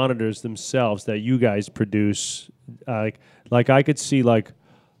the monitors themselves that you guys produce? Like I could see like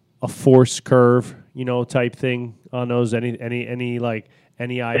a force curve, type thing on those.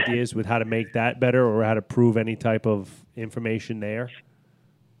 Any ideas with how to make that better, or how to prove any type of information there?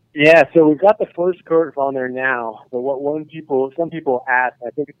 Yeah, so we've got the force curve on there now. But some people ask, I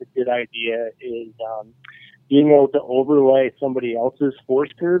think it's a good idea, is being able to overlay somebody else's force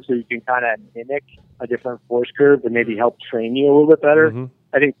curve, so you can kind of mimic a different force curve to maybe help train you a little bit better. Mm-hmm.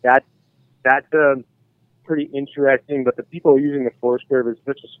 I think that's pretty interesting, but the people using the force curve is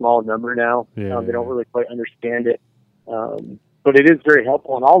such a small number now. They don't really quite understand it. But it is very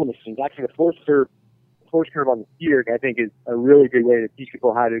helpful on all the machines. Actually, the force curve on the skier, I think, is a really good way to teach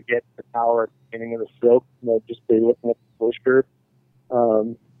people how to get the power at the beginning of the stroke, just by looking at the force curve.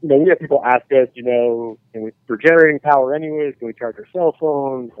 We have people ask us, for generating power anyways, can we charge our cell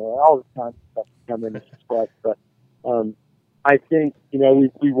phones, all this kind of stuff come in as a but I think,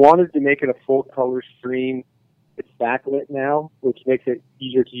 we wanted to make it a full color stream. It's backlit now, which makes it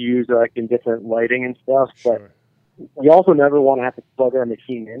easier to use in different lighting and stuff, but we also never want to have to plug our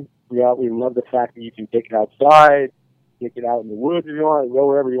machine in. We love the fact that you can take it outside, take it out in the woods if you want, row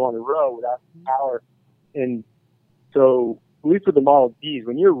wherever you want to row without power. And so, at least with the Model Ds,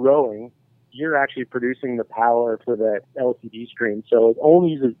 when you're rowing, you're actually producing the power for the LCD screen. So it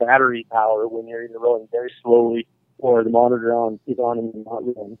only uses battery power when you're either rowing very slowly or the monitor is on and you're not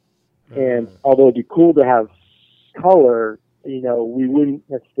rowing. And although it'd be cool to have color, we wouldn't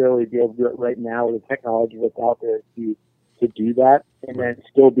necessarily be able to do it right now with the technology that's out there to do that, and then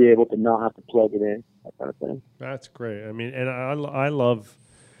still be able to not have to plug it in, that kind of thing. That's great. I mean, and I love,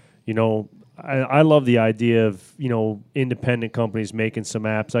 I love the idea of, independent companies making some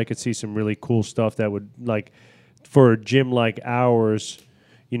apps. I could see some really cool stuff that would, like, for a gym like ours,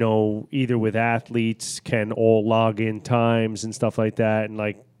 either with athletes can all log in times and stuff like that, and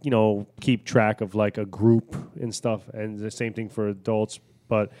like, keep track of like a group and stuff. And the same thing for adults,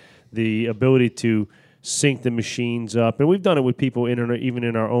 but the ability to sync the machines up. And we've done it with people even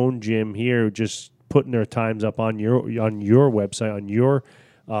in our own gym here, just putting their times up on your website, on your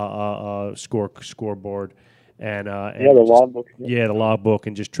scoreboard, and the logbook. Yeah, the logbook,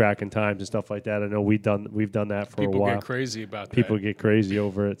 and just tracking times and stuff like that. I know we've done that for a while. People get crazy about that. People get crazy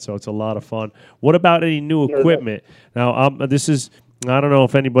over it, so it's a lot of fun. What about any new equipment? Now, I don't know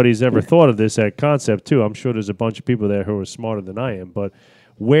if anybody's ever thought of this at Concept2. I'm sure there's a bunch of people there who are smarter than I am, but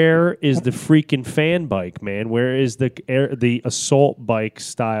where is the freaking fan bike, man? Where is the assault bike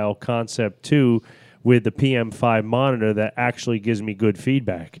style Concept2 with the PM5 monitor that actually gives me good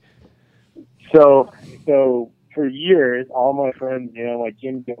feedback? So for years, all my friends, my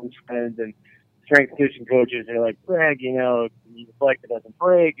gym coach friends and strength conditioning coaches, they're like, Greg, you need a bike that doesn't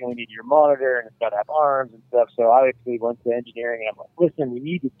break, and we need your monitor, and it's got to have arms and stuff. So I actually went to engineering, and I'm like, listen, we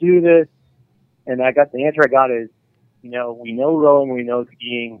need to do this. And the answer I got is, we know rowing, we know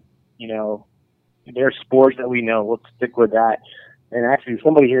skiing, they're sports that we know. Let's stick with that. And actually,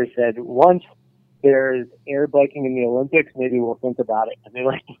 somebody here said, once there's air biking in the Olympics, maybe we'll think about it. And they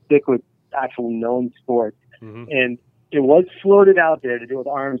like to stick with actual known sports. Mm-hmm. And it was floated out there to do with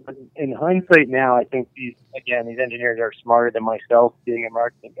arms, but in hindsight now, I think these engineers are smarter than myself, being a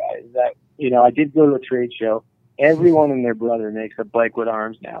marketing guy. Is that, I did go to a trade show. Everyone and their brother makes a bike with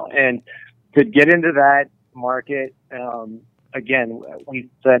arms now. And to get into that market, we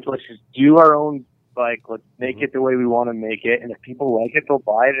said, let's just do our own bike. Let's make it the way we want to make it. And if people like it, they'll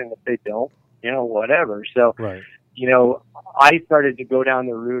buy it. And if they don't, whatever. So, right. I started to go down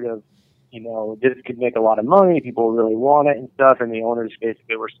the route of, this could make a lot of money. People really want it and stuff. And the owners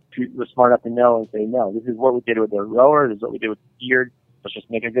basically were smart enough to know and say, no, this is what we did with their rower. This is what we did with the gear. Let's just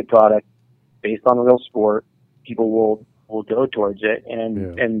make a good product based on a real sport. People will go towards it.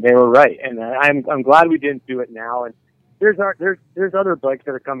 And they were right. And I'm glad we didn't do it now. And there's other bikes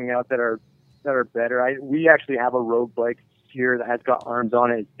that are coming out that are better. We actually have a road bike here that has got arms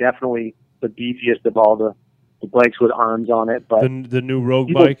on it. It's definitely the beefiest of all the bikes with arms on it. But the new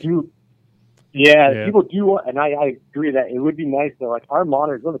Rogue bike? People do, and I agree that it would be nice though. Like our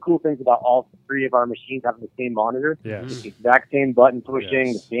monitors, one of the cool things about all three of our machines having the same monitor, it's the exact same button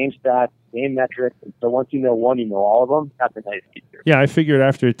pushing, the same stats, same metrics. And so once you know one, you know all of them. That's a nice feature. Yeah, I figured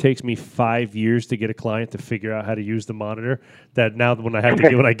after it takes me 5 years to get a client to figure out how to use the monitor, that now when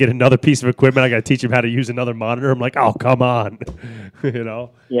I get another piece of equipment, I got to teach him how to use another monitor. I'm like, oh, come on,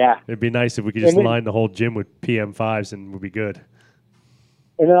 Yeah, it'd be nice if we could just line the whole gym with PM5s and we'd be good.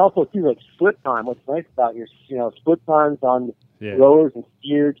 And then also too, like split time. What's nice about your, split times on rowers and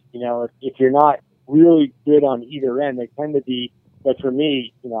skiers. If you're not really good on either end, they tend to be. But for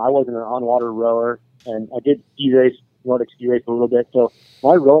me, I wasn't an on-water rower, and I did Nordic ski race a little bit. So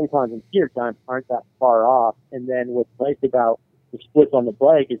my rowing times and skier times aren't that far off. And then what's nice about the splits on the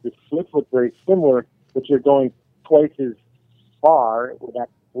bike is the splits look very similar, but you're going twice as far with that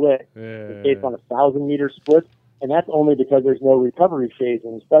split. It's based on 1,000-meter split. And that's only because there's no recovery phase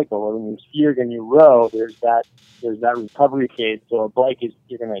in the cycle. When you skier and you row, there's that recovery phase. So a bike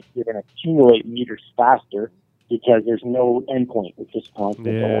you're gonna accumulate meters faster because there's no endpoint. It's just constant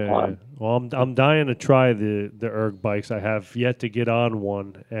the whole time. Well, I'm dying to try the erg bikes. I have yet to get on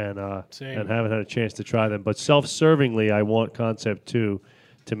one and haven't had a chance to try them. But self-servingly, I want Concept2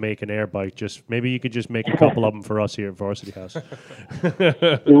 to make an air bike. Just maybe you could just make a couple of them for us here at Varsity House.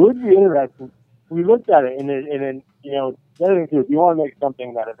 It would be interesting. We looked at it, and then the other thing too, if you want to make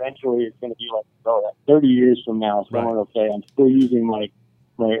something that eventually is going to be like, 30 years from now, someone will say, I'm still using my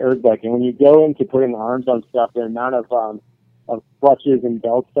erg bike. And when you go into putting arms on stuff, the amount of clutches and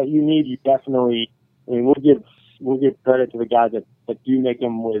belts that you need, you definitely. We'll give credit to the guys that do make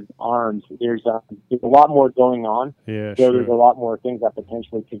them with arms. There's a lot more going on. Yeah, so there's a lot more things that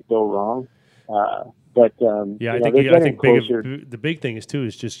potentially could go wrong. I think the big thing is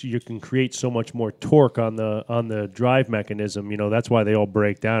just you can create so much more torque on the drive mechanism. That's why they all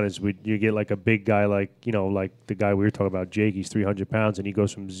break down. You get like a big guy like the guy we were talking about, Jake. He's 300 pounds and he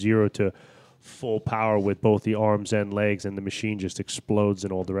goes from 0 to full power with both the arms and legs, and the machine just explodes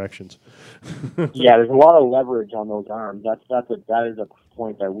in all directions. Yeah, there's a lot of leverage on those arms. That is a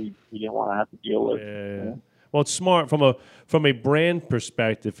point that we didn't want to have to deal with. Yeah. Well, it's smart from a brand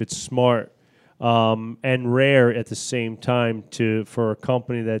perspective. It's smart. And rare at the same time for a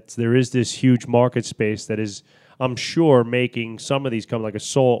company that there is this huge market space that is, I'm sure making some of these come like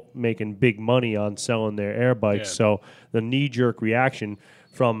Assault making big money on selling their air bikes. Yeah. So the knee-jerk reaction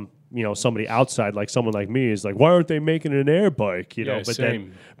from somebody outside, like someone like me, is like, why aren't they making an air bike? Yeah,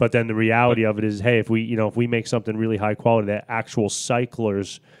 same. But then the reality of it is, hey, if we make something really high quality that actual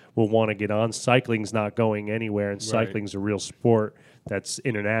cyclers will want to get on. Cycling's not going anywhere, and cycling's a real sport that's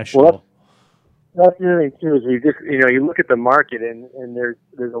international. Well, that's the other thing too, is you look at the market and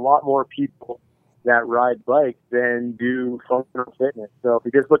there's a lot more people that ride bikes than do functional fitness. So if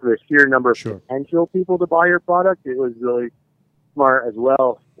you just look at the sheer number of potential people to buy your product, it was really smart as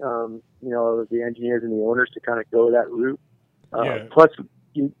well. The engineers and the owners to kind of go that route. Plus,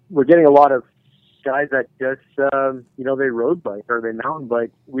 we're getting a lot of guys that just they road bike or they mountain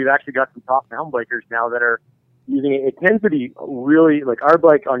bike. We've actually got some top mountain bikers now that are using it. It tends to be really like our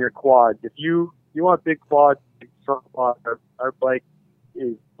bike on your quads. If you want big quads, front quads, our bike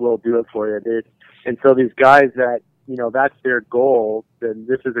will do it for you. And so these guys that that's their goal, then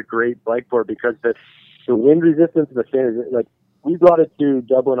this is a great bike for it, because the wind resistance and the fan is like, we brought it to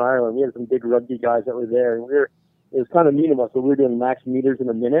Dublin, Ireland. We had some big rugby guys that were there, and it was kind of neat of us. So we were doing max meters in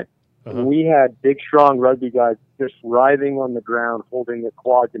a minute. And we had big, strong rugby guys just writhing on the ground, holding the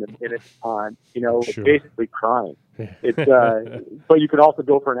quads in a minute's time, basically crying. It's but you could also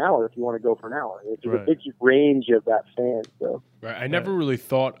go for an hour if you want to go for an hour. It's a big range of that fan. So I never really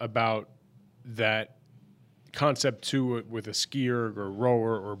thought about that Concept2 with a skier or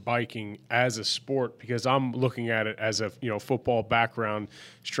rower or biking as a sport, because I'm looking at it as a football background,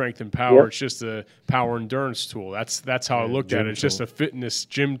 strength and power. Yep. It's just a power endurance tool. That's how I looked at it. It's just a fitness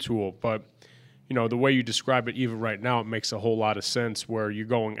gym tool. But the way you describe it, even right now, it makes a whole lot of sense, where you're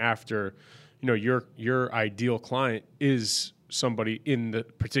going after your ideal client is somebody in the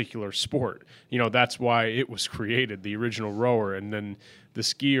particular sport. That's why it was created, the original rower, and then the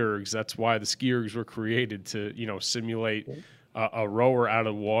ski ergs. That's why the ski ergs were created, to simulate a rower out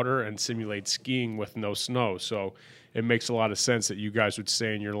of water and simulate skiing with no snow. So it makes a lot of sense that you guys would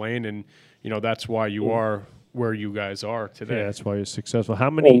stay in your lane, and that's why you are where you guys are today. Yeah, that's why you're successful. How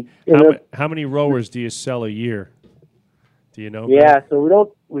many rowers do you sell a year? Do you know? Yeah, so we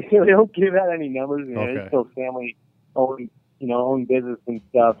don't give out any numbers. It's still family owned business and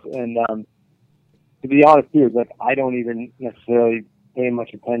stuff. And to be honest, too, like, I don't even necessarily pay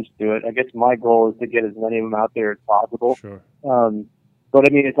much attention to it. I guess my goal is to get as many of them out there as possible. Sure. But I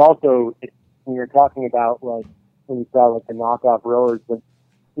mean, it's also when you're talking about, like, when you saw like the knockoff rowers, but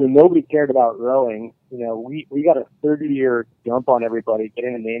nobody cared about rowing. We got a 30-year jump on everybody,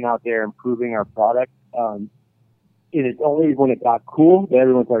 getting a name out there, improving our product. And it's only when it got cool that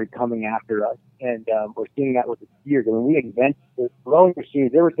everyone started coming after us. And we're seeing that with the skiers. I mean, we invented the rowing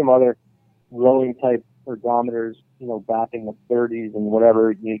machines. There were some other rowing type ergometers, back in the 30s and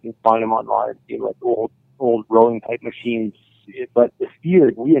whatever. You can find them online, see like old rowing type machines. But the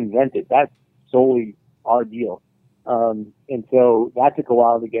skiers, we invented. That's solely our deal. And so that took a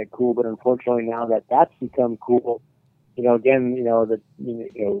while to get cool. But unfortunately, now that that's become cool,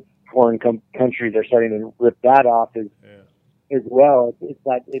 foreign countries are starting to rip that off as well. It's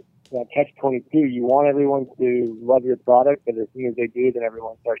that catch-22. You want everyone to love your product, but as soon as they do, then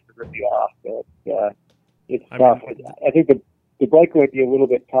everyone starts to rip you off. So it's tough. I think the bike might be a little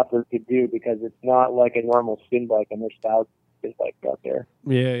bit tougher to do, because it's not like a normal spin bike, and there's thousands of spin bikes out there.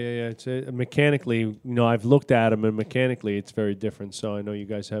 Yeah. It's mechanically, I've looked at them, and mechanically it's very different. So I know you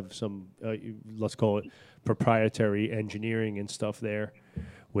guys have some, let's call it proprietary engineering and stuff there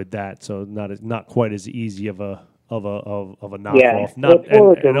with that. So not quite as easy of a knockoff.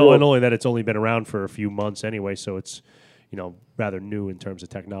 And only that it's only been around for a few months anyway, so it's rather new in terms of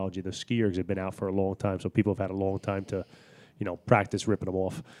technology. The skiers have been out for a long time, so people have had a long time to practice ripping them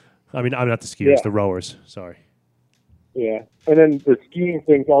off. I mean, I'm not the skiers, the rowers. Sorry. Yeah, and then the skiing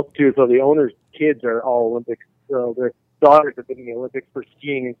thing also too. So the owners' kids are all Olympics. So their daughters have been in the Olympics for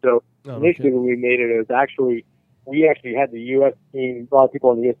skiing, and so initially when we made it, we actually had the U.S. team, a lot of people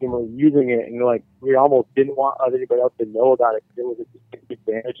on the U.S. team were using it, and we almost didn't want anybody else to know about it, because it was a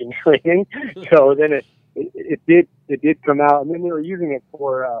disadvantage in training. So then it did come out, and then they were using it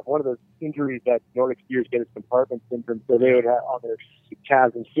for one of those injuries that Nordic skiers get, is compartment syndrome. So they would have on their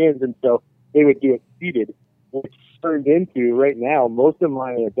calves and shins, and so they would do it seated. Which turned into, right now, most of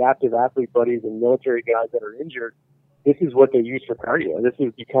my adaptive athlete buddies and military guys that are injured, this is what they use for cardio. This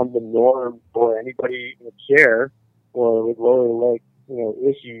has become the norm for anybody in a chair or with lower leg,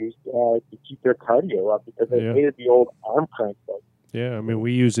 issues to keep their cardio up, because they hated the old arm crank thing. Yeah, I mean,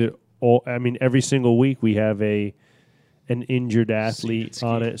 we use it all. I mean, every single week we have an injured athlete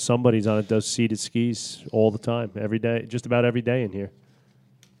on it. Somebody's on it, does seated skis all the time, every day, just about every day in here.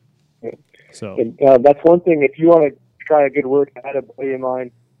 So And that's one thing. If you want to try a good workout, I had a buddy of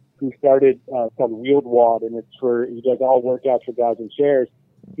mine who started called Wheeled Wad, and he does all workouts for guys in chairs.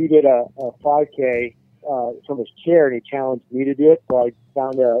 He did a 5K from his chair, and he challenged me to do it. So I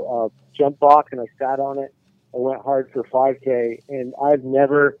found a jump box, and I sat on it. I went hard for 5K, and I've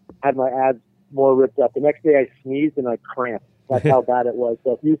never had my abs more ripped up. The next day I sneezed and I cramped. That's how bad it was.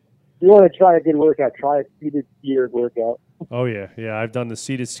 So if you want to try a good workout, try a seated skier workout. Oh yeah. I've done the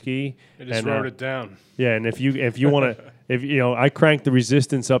seated ski. I just wrote it down. Yeah, and if you want to, I crank the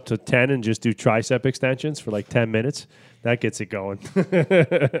resistance up to 10 and just do tricep extensions for like 10 minutes. That gets it going. Do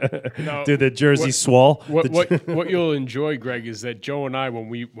the Jersey swall. What you'll enjoy, Greg, is that Joe and I, when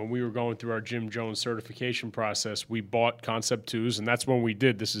we were going through our Jim Jones certification process, we bought Concept2s, and that's when we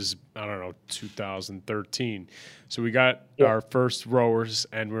did. This is 2013. So we got our first rowers,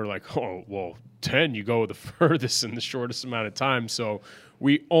 and we were like, oh well, 10. You go the furthest in the shortest amount of time. So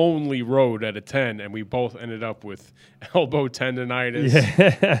we only rode at a 10, and we both ended up with elbow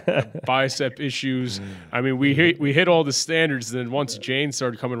tendonitis, bicep issues. I mean, we hit all the standards. And then once Jane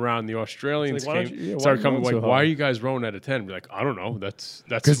started coming around, the Australians started coming like, why are you guys rowing at a 10? We're like, I don't know. That's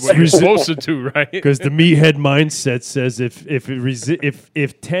what you're supposed to do, right? Because the meathead mindset says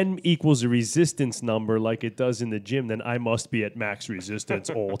if 10 equals a resistance number like it does in the gym, then I must be at max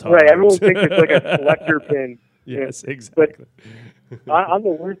resistance all time. Right. Everyone thinks it's like a selector pin. Yes, exactly. But I'm the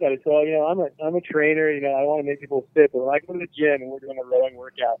worst at it. So, I'm a trainer. I want to make people fit. But when I go to the gym and we're doing a rowing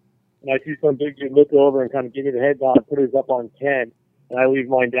workout, and I see some big dude look over and kind of give me the head nod and put his up on 10, and I leave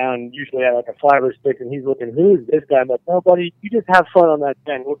mine down, usually at like a 5 or 6, and he's looking, who is this guy? I'm like, no, buddy, you just have fun on that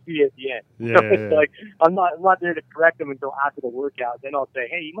 10. We'll see you at the end. Yeah. Like, I'm not there to correct them until after the workout. Then I'll say,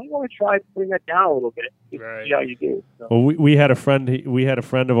 hey, you might want to try putting that down a little bit. Right. See how you do. So. Well, we had a friend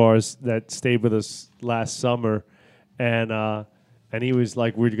of ours that stayed with us last summer, and he was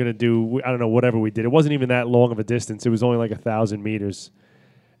like, we're going to do, I don't know, whatever we did. It wasn't even that long of a distance. It was only like 1,000 meters.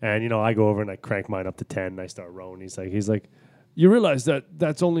 And, I go over and I crank mine up to 10 and I start rowing. He's like, you realize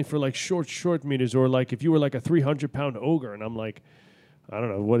that's only for like short meters, or like if you were like a 300-pound ogre. And I'm like, I don't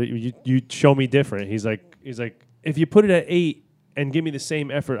know, what you show me different. He's like, if you put it at 8 and give me the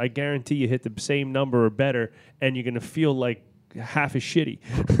same effort, I guarantee you hit the same number or better, and you're going to feel like half as shitty.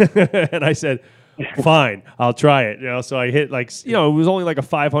 And I said, fine, I'll try it. So I hit it was only like a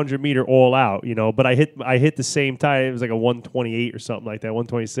 500-meter all out, but I hit the same time. It was like a 128 or something like that,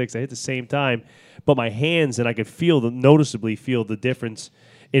 126. I hit the same time, but my hands, and I could noticeably feel the difference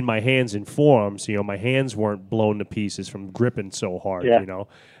in my hands and forearms. My hands weren't blown to pieces from gripping so hard, and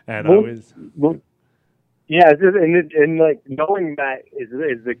I was. Yeah, and like knowing that is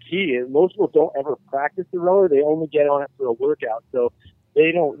the key. Most people don't ever practice the rower; they only get on it for a workout. So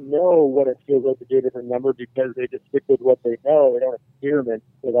they don't know what it feels like to do a different number because they just stick with what they know. They don't experiment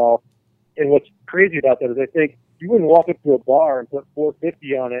at all. And what's crazy about that is I think you wouldn't walk up to a bar and put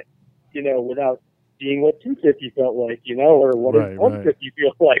 450 on it, without seeing what 250 felt like, or what 150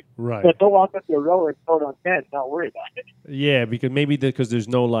 feels like. Right. But don't walk up to a rower and throw it on 10. Not worry about it. Yeah, because there's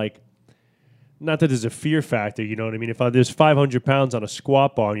no not that there's a fear factor, you know what I mean? If there's 500 pounds on a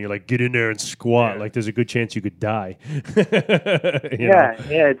squat bar and you're like, get in there and squat, there's a good chance you could die.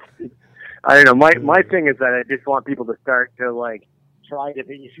 It's I don't know. My thing is that I just want people to start to try it.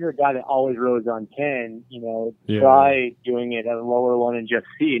 If you're a guy that always rows on 10, try doing it at a lower one and just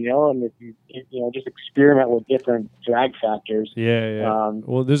see, and if you just experiment with different drag factors.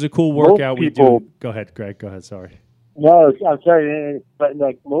 Well, there's a cool workout we do. Go ahead, Greg. Go ahead. Sorry. No, I'm sorry, but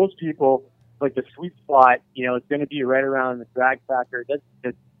most people. Like the sweet spot, it's going to be right around the drag factor.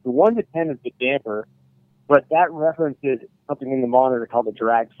 The 1 to 10 is the damper, but that references something in the monitor called the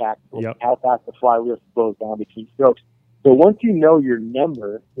drag factor, how fast the flywheel slows down between strokes. So once you know your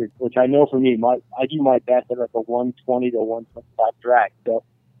number, which I know for me, I do my best at like a 120 to 125 drag. So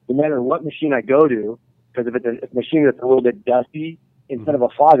no matter what machine I go to, because if it's a machine that's a little bit dusty, instead of a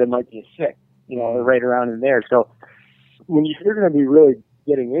 5, it might be a 6, right around in there. So when you're going to be really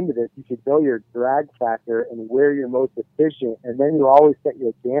getting into this, you should know your drag factor and where you're most efficient, and then you always set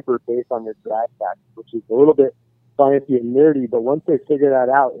your damper based on your drag factor, which is a little bit sciencey and nerdy, but once they figure that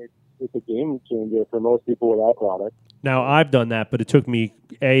out, it's a game changer for most people with our product. Now, I've done that, but it took me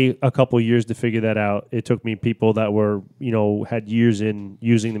a couple years to figure that out. It took me people that were, had years in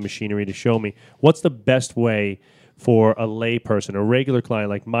using the machinery to show me. What's the best way for a lay person, a regular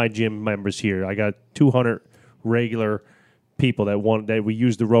client, like my gym members here? I got 200 regular people that we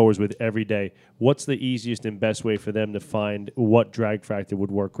use the rowers with every day. What's the easiest and best way for them to find what drag factor would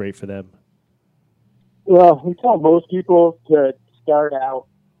work great for them? Well, we tell most people to start out,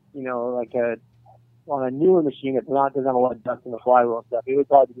 like a on a newer machine that doesn't have a lot of dust in the flywheel and stuff, it would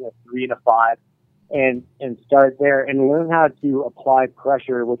probably be a 3 and a 5, and start there and learn how to apply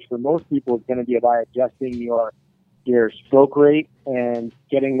pressure, which for most people is going to be by adjusting your stroke rate and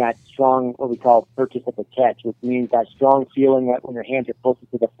getting that strong, what we call purchase at the catch, which means that strong feeling that when your hands are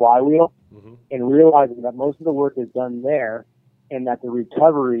closest to the flywheel, and realizing that most of the work is done there, and that the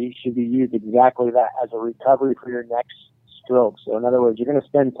recovery should be used exactly that, as a recovery for your next stroke. So in other words, you're going to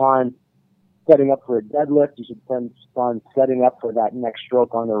spend time setting up for a deadlift. You should spend time setting up for that next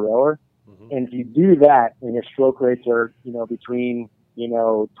stroke on the rower. And if you do that, and your stroke rates are, between,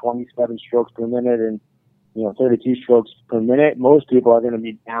 27 strokes per minute and, 32 strokes per minute, most people are going to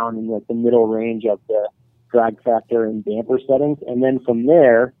be down in the middle range of the drag factor and damper settings. And then from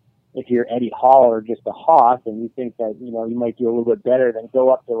there, if you're Eddie Hall or just a Hoss and you think that, you might do a little bit better, then go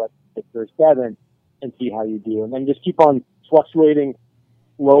up to like 6 or 7 and see how you do. And then just keep on fluctuating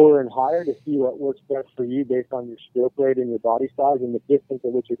lower and higher to see what works best for you based on your stroke rate and your body size and the distance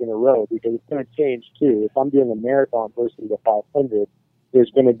at which you're going to row, because it's going to change too. If I'm doing a marathon versus a 500,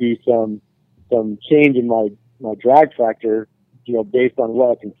 there's going to be some change in my drag factor, based on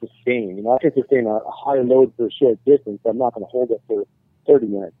what I can sustain. I can sustain a higher load for a short distance, but I'm not going to hold it for 30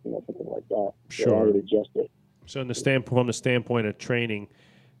 minutes, something like that. Sure. So I would adjust it. So from the standpoint of training,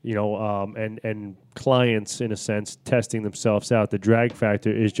 and clients, in a sense, testing themselves out, the drag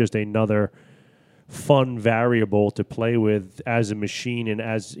factor is just another fun variable to play with as a machine and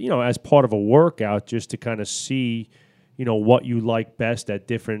as part of a workout, just to kind of see, what you like best at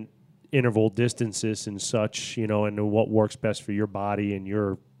different interval distances and such, and what works best for your body and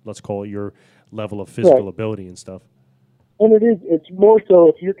your, let's call it, your level of physical ability and stuff. And it's more so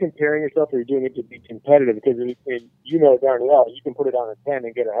if you're comparing yourself or you're doing it to be competitive, because darn well, you can put it on a 10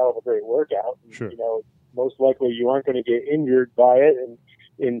 and get a hell of a great workout. Sure. Most likely you aren't going to get injured by it.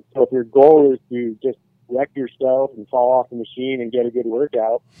 And so if your goal is to just wreck yourself and fall off the machine and get a good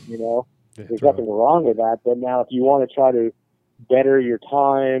workout, there's nothing wrong with that. But now if you want to try to better your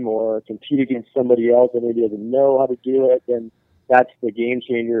time or compete against somebody else that maybe doesn't know how to do it, then that's the game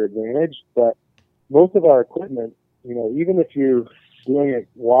changer advantage. But most of our equipment, even if you're doing it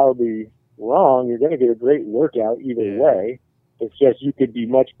wildly wrong, you're going to get a great workout either way. It's just you could be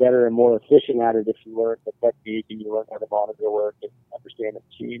much better and more efficient at it if you learn the technique and you learn how to monitor work and understand the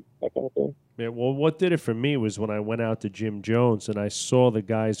machine, that kind of thing. Yeah, well, what did it for me was when I went out to Jim Jones and I saw the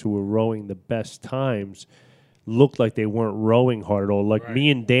guys who were rowing the best times looked like they weren't rowing hard at all. Like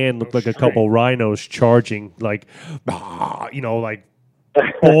me and Dan looked like a couple rhinos charging, like, like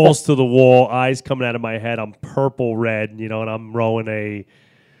balls to the wall, eyes coming out of my head. I'm purple red, and I'm rowing a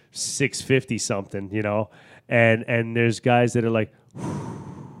 650 something, and there's guys that are like,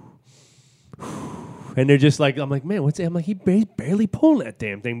 and they're just like, I'm like, man, what's that? I'm like, he's barely pulling that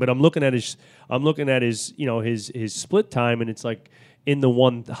damn thing. But I'm looking at his his split time, and it's like in the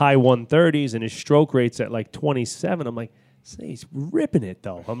high 130s, and his stroke rate's at like 27. I'm like, he's ripping it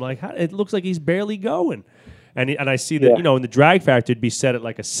though. I'm like, it looks like he's barely going. And I see that, in the drag factor, it'd be set at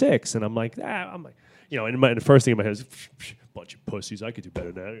like a 6. And I'm like, and the first thing in my head is, bunch of pussies. I could do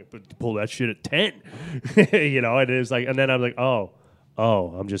better than that. But pull that shit at 10. And it was like, and then I'm like, oh,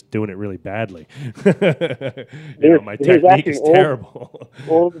 I'm just doing it really badly. My technique is terrible.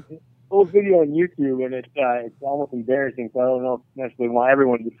 Old video on YouTube, and it's almost embarrassing, so I don't know necessarily why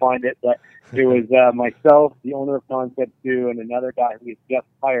everyone would find it, but it was myself, the owner of Concept2, and another guy who was just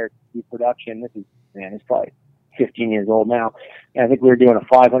hired to do production. It's probably 15 years old now. And I think we were doing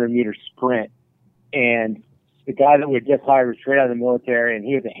a 500-meter sprint. And the guy that we had just hired was straight out of the military, and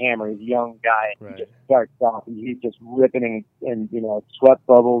he was a hammer. He's a young guy. And he just starts off, and he's just ripping and sweat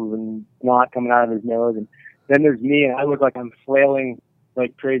bubbles and snot coming out of his nose. And then there's me, and I look like I'm flailing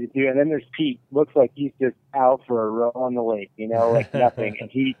like crazy too. And then there's Pete. Looks like he's just out for a row on the lake, like nothing. And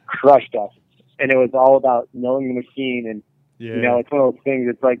he crushed us. And it was all about knowing the machine and, it's one of those things.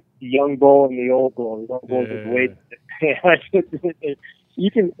 It's like the young bull and the old bull. The old bull just waits. You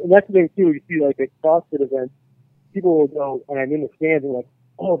can, and that's the thing too. You see, like at CrossFit events, people will go, and I'm in the stands and like,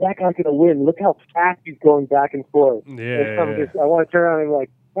 oh, that guy's gonna win. Look how fast he's going back and forth. I want to turn around and like,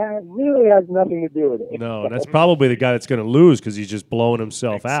 that really has nothing to do with it. No, that's probably the guy that's going to lose because he's just blowing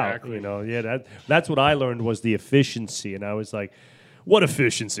himself out. That's what I learned was the efficiency, and I was like, what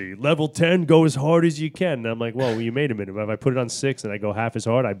efficiency? Level 10, go as hard as you can. And I'm like, well, you made a minute. If I put it on 6 and I go half as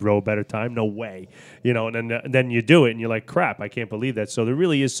hard, I row a better time. No way. And then you do it, and you're like, crap, I can't believe that. So there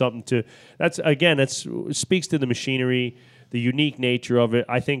really is something to that speaks to the machinery, the unique nature of it.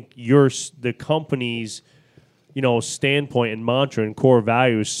 I think the companies standpoint and mantra and core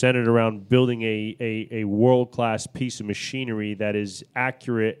values centered around building a world-class piece of machinery that is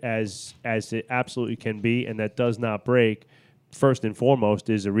accurate as it absolutely can be and that does not break, first and foremost,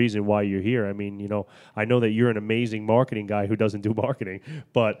 is the reason why you're here. I mean, I know that you're an amazing marketing guy who doesn't do marketing,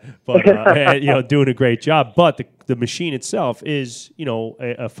 but doing a great job. But the machine itself is,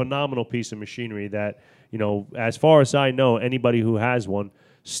 a phenomenal piece of machinery that, as far as I know, anybody who has one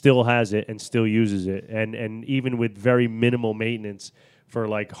still has it and still uses it. And even with very minimal maintenance for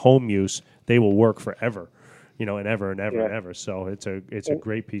like home use, they will work forever, and ever and ever and ever. So it's a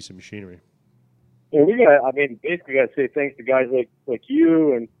great piece of machinery. And basically got to say thanks to guys like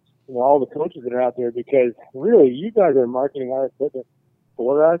you and all the coaches that are out there, because really you guys are marketing our equipment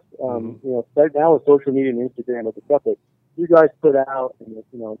for us. Right now with social media and Instagram, with the stuff that you guys put out, and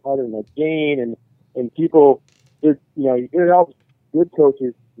other than Jane and people, you help good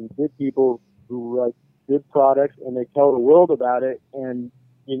coaches and good people who write good products, and they tell the world about it, and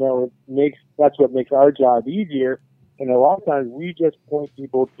that's what makes our job easier. And a lot of times we just point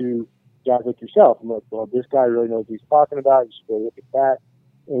people to guys like yourself. I'm like, well, this guy really knows what he's talking about. You should go look at that.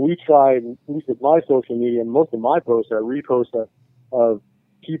 And we try, at least with my social media, and most of my posts are reposts of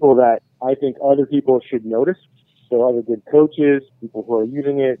people that I think other people should notice. So other good coaches, people who are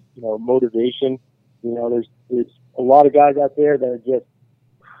using it, motivation. There's a lot of guys out there that are just,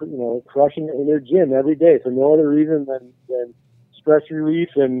 crushing it in their gym every day for no other reason than stress relief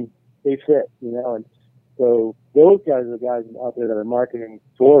and they fit, and so those guys are the guys out there that are marketing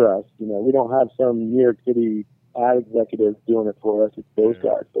for us. We don't have some New York City ad executive doing it for us. It's those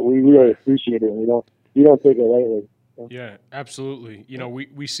guys. But we really appreciate it, and we don't take it lightly. Yeah, absolutely.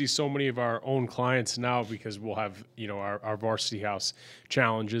 We see so many of our own clients now because we'll have, our varsity house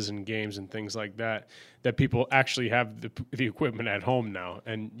challenges and games and things like that people actually have the equipment at home now.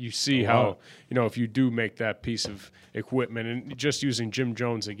 And you see how, if you do make that piece of equipment, and just using Jim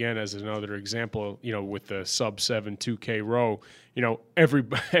Jones again as another example, with the sub 7 2K row,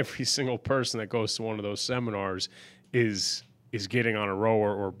 every single person that goes to one of those seminars is getting on a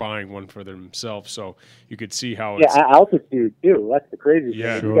rower or buying one for themselves. So you could see how it's... Yeah, altitude, too. That's the crazy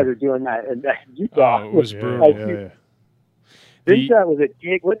thing. Sure. You guys are doing that in Utah. Oh, it was brutal. Was it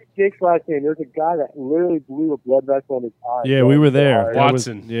Jake? What's Jake's last name? There's a guy that literally blew a blood vessel in his eye. Yeah, we were there.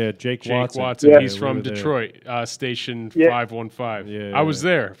 Watson. Jake Watson. Yeah. we He's from Detroit, station 515. Yeah, I was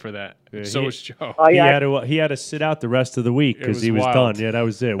there for that. Yeah, so was Joe. He had to sit out the rest of the week because he was wild. done. Yeah, that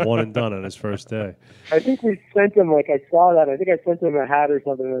was it. One and done on his first day. I think we sent him, I saw that. I think I sent him a hat or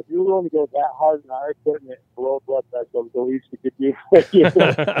something. If you were willing to go that hard in our equipment, blow blood vessel, the least we could do.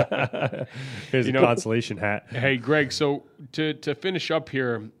 Here's a consolation hat. Hey, Greg, so to finish up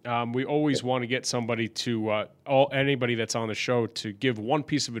here, we always want to get somebody to, anybody that's on the show, to give one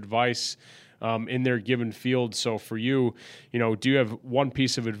piece of advice in their given field. So for you, do you have one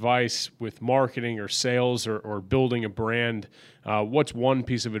piece of advice with marketing or sales or building a brand? What's one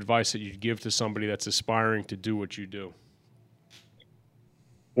piece of advice that you'd give to somebody that's aspiring to do what you do?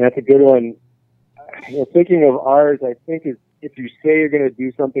 That's a good one. Thinking of ours, I think is if you say you're going to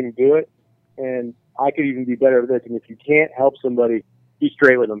do something, do it. And I could even be better at this. And if you can't help somebody, be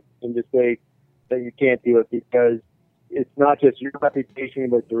straight with them and just say that you can't do it, because it's not just your reputation,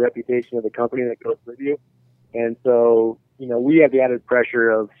 but the reputation of the company that goes with you. And so, we have the added pressure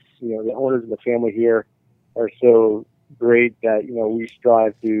of, the owners and the family here are so great that, we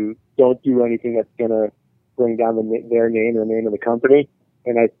strive to don't do anything that's going to bring down their name or the name of the company.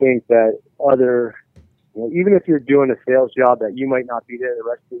 And I think that even if you're doing a sales job that you might not be there the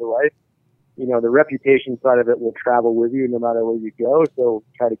rest of your life, the reputation side of it will travel with you no matter where you go. So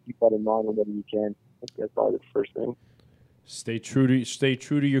try to keep that in mind whenever you can. I think that's probably the first thing. Stay true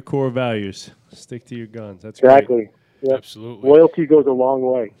to your core values. Stick to your guns. That's exactly. Great. Yep. Absolutely. Loyalty goes a long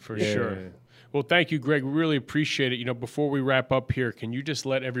way. For sure. Yeah. Well, thank you, Greg. We really appreciate it. Before we wrap up here, can you just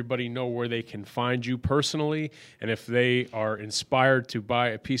let everybody know where they can find you personally, and if they are inspired to buy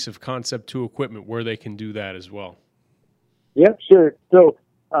a piece of Concept2 equipment, where they can do that as well? Yeah, sure. So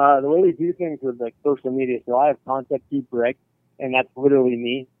the way we do things with social media, so I have Concept2 Greg, and that's literally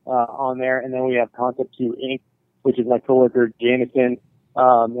me on there, and then we have Concept2 Inc., which is my coworker Jameson,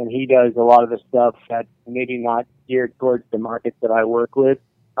 and he does a lot of the stuff that's maybe not geared towards the markets that I work with,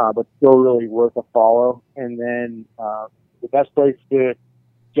 but still really worth a follow. And then the best place to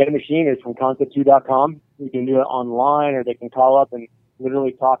get a machine is from Concept2.com. You can do it online, or they can call up and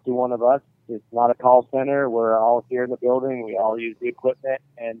literally talk to one of us. It's not a call center. We're all here in the building. We all use the equipment.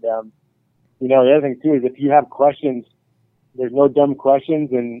 And, the other thing, too, is if you have questions, there's no dumb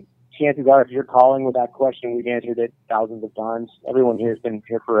questions, and chances are if you're calling with that question, we've answered it thousands of times. Everyone here has been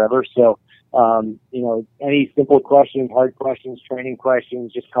here forever. So, you know, any simple questions, hard questions, training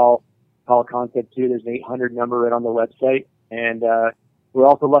questions, just call Concept2. There's an 800 number right on the website. And, we're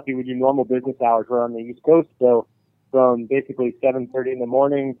also lucky we do normal business hours. We're on the East Coast. So from basically 7:30 in the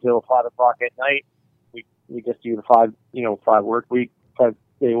morning till 5 o'clock at night, we just do the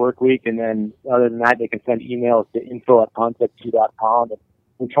 5-day work week. And then other than that, they can send emails to info@concept2.com. And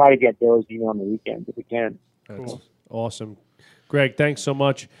we try to get those even on the weekends if we can. That's awesome. Greg, thanks so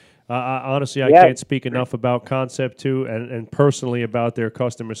much. Honestly, I Yeah. can't speak enough about Concept2 and personally about their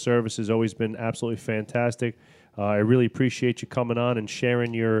customer service has always been absolutely fantastic. I really appreciate you coming on and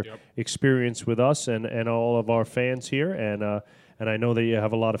sharing your experience with us and all of our fans here. And I know that you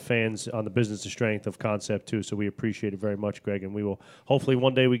have a lot of fans on the Business of Strength of Concept2, so we appreciate it very much, Greg. And we will hopefully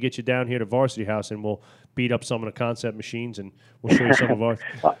one day we get you down here to Varsity House and we'll beat up some of the Concept machines and we'll show you some of our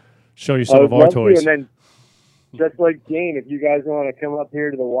toys. And then, just like Jane, if you guys want to come up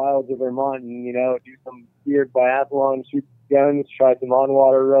here to the wilds of Vermont and, you know, do some geared biathlon, shoot guns, try some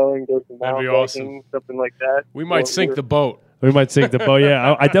on-water rowing, do some mountain biking, something like that. We might sink the boat. We might sink the boat.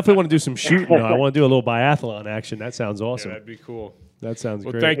 Yeah, I definitely want to do some shooting. Though. I want to do a little biathlon action. That sounds awesome. Yeah, that'd be cool. That sounds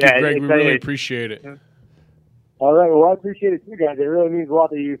great. Well, thank you, Greg. We really appreciate it. All right. Well, I appreciate it too, guys. It really means a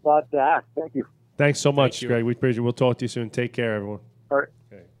lot that you thought to ask. Thank you. Thanks so much, Greg. We appreciate it. We'll talk to you soon. Take care, everyone. All right.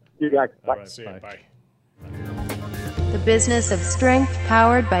 Okay. See you guys. Bye. All right, See you. Bye. The Business of Strength,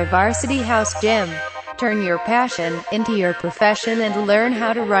 powered by Varsity House Gym. Turn your passion into your profession and learn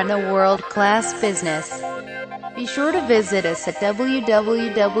how to run a world-class business. Be sure to visit us at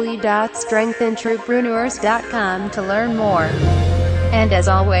www.strengthentrepreneurs.com to learn more. And as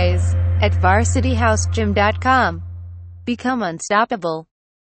always, at varsityhousegym.com. Become unstoppable.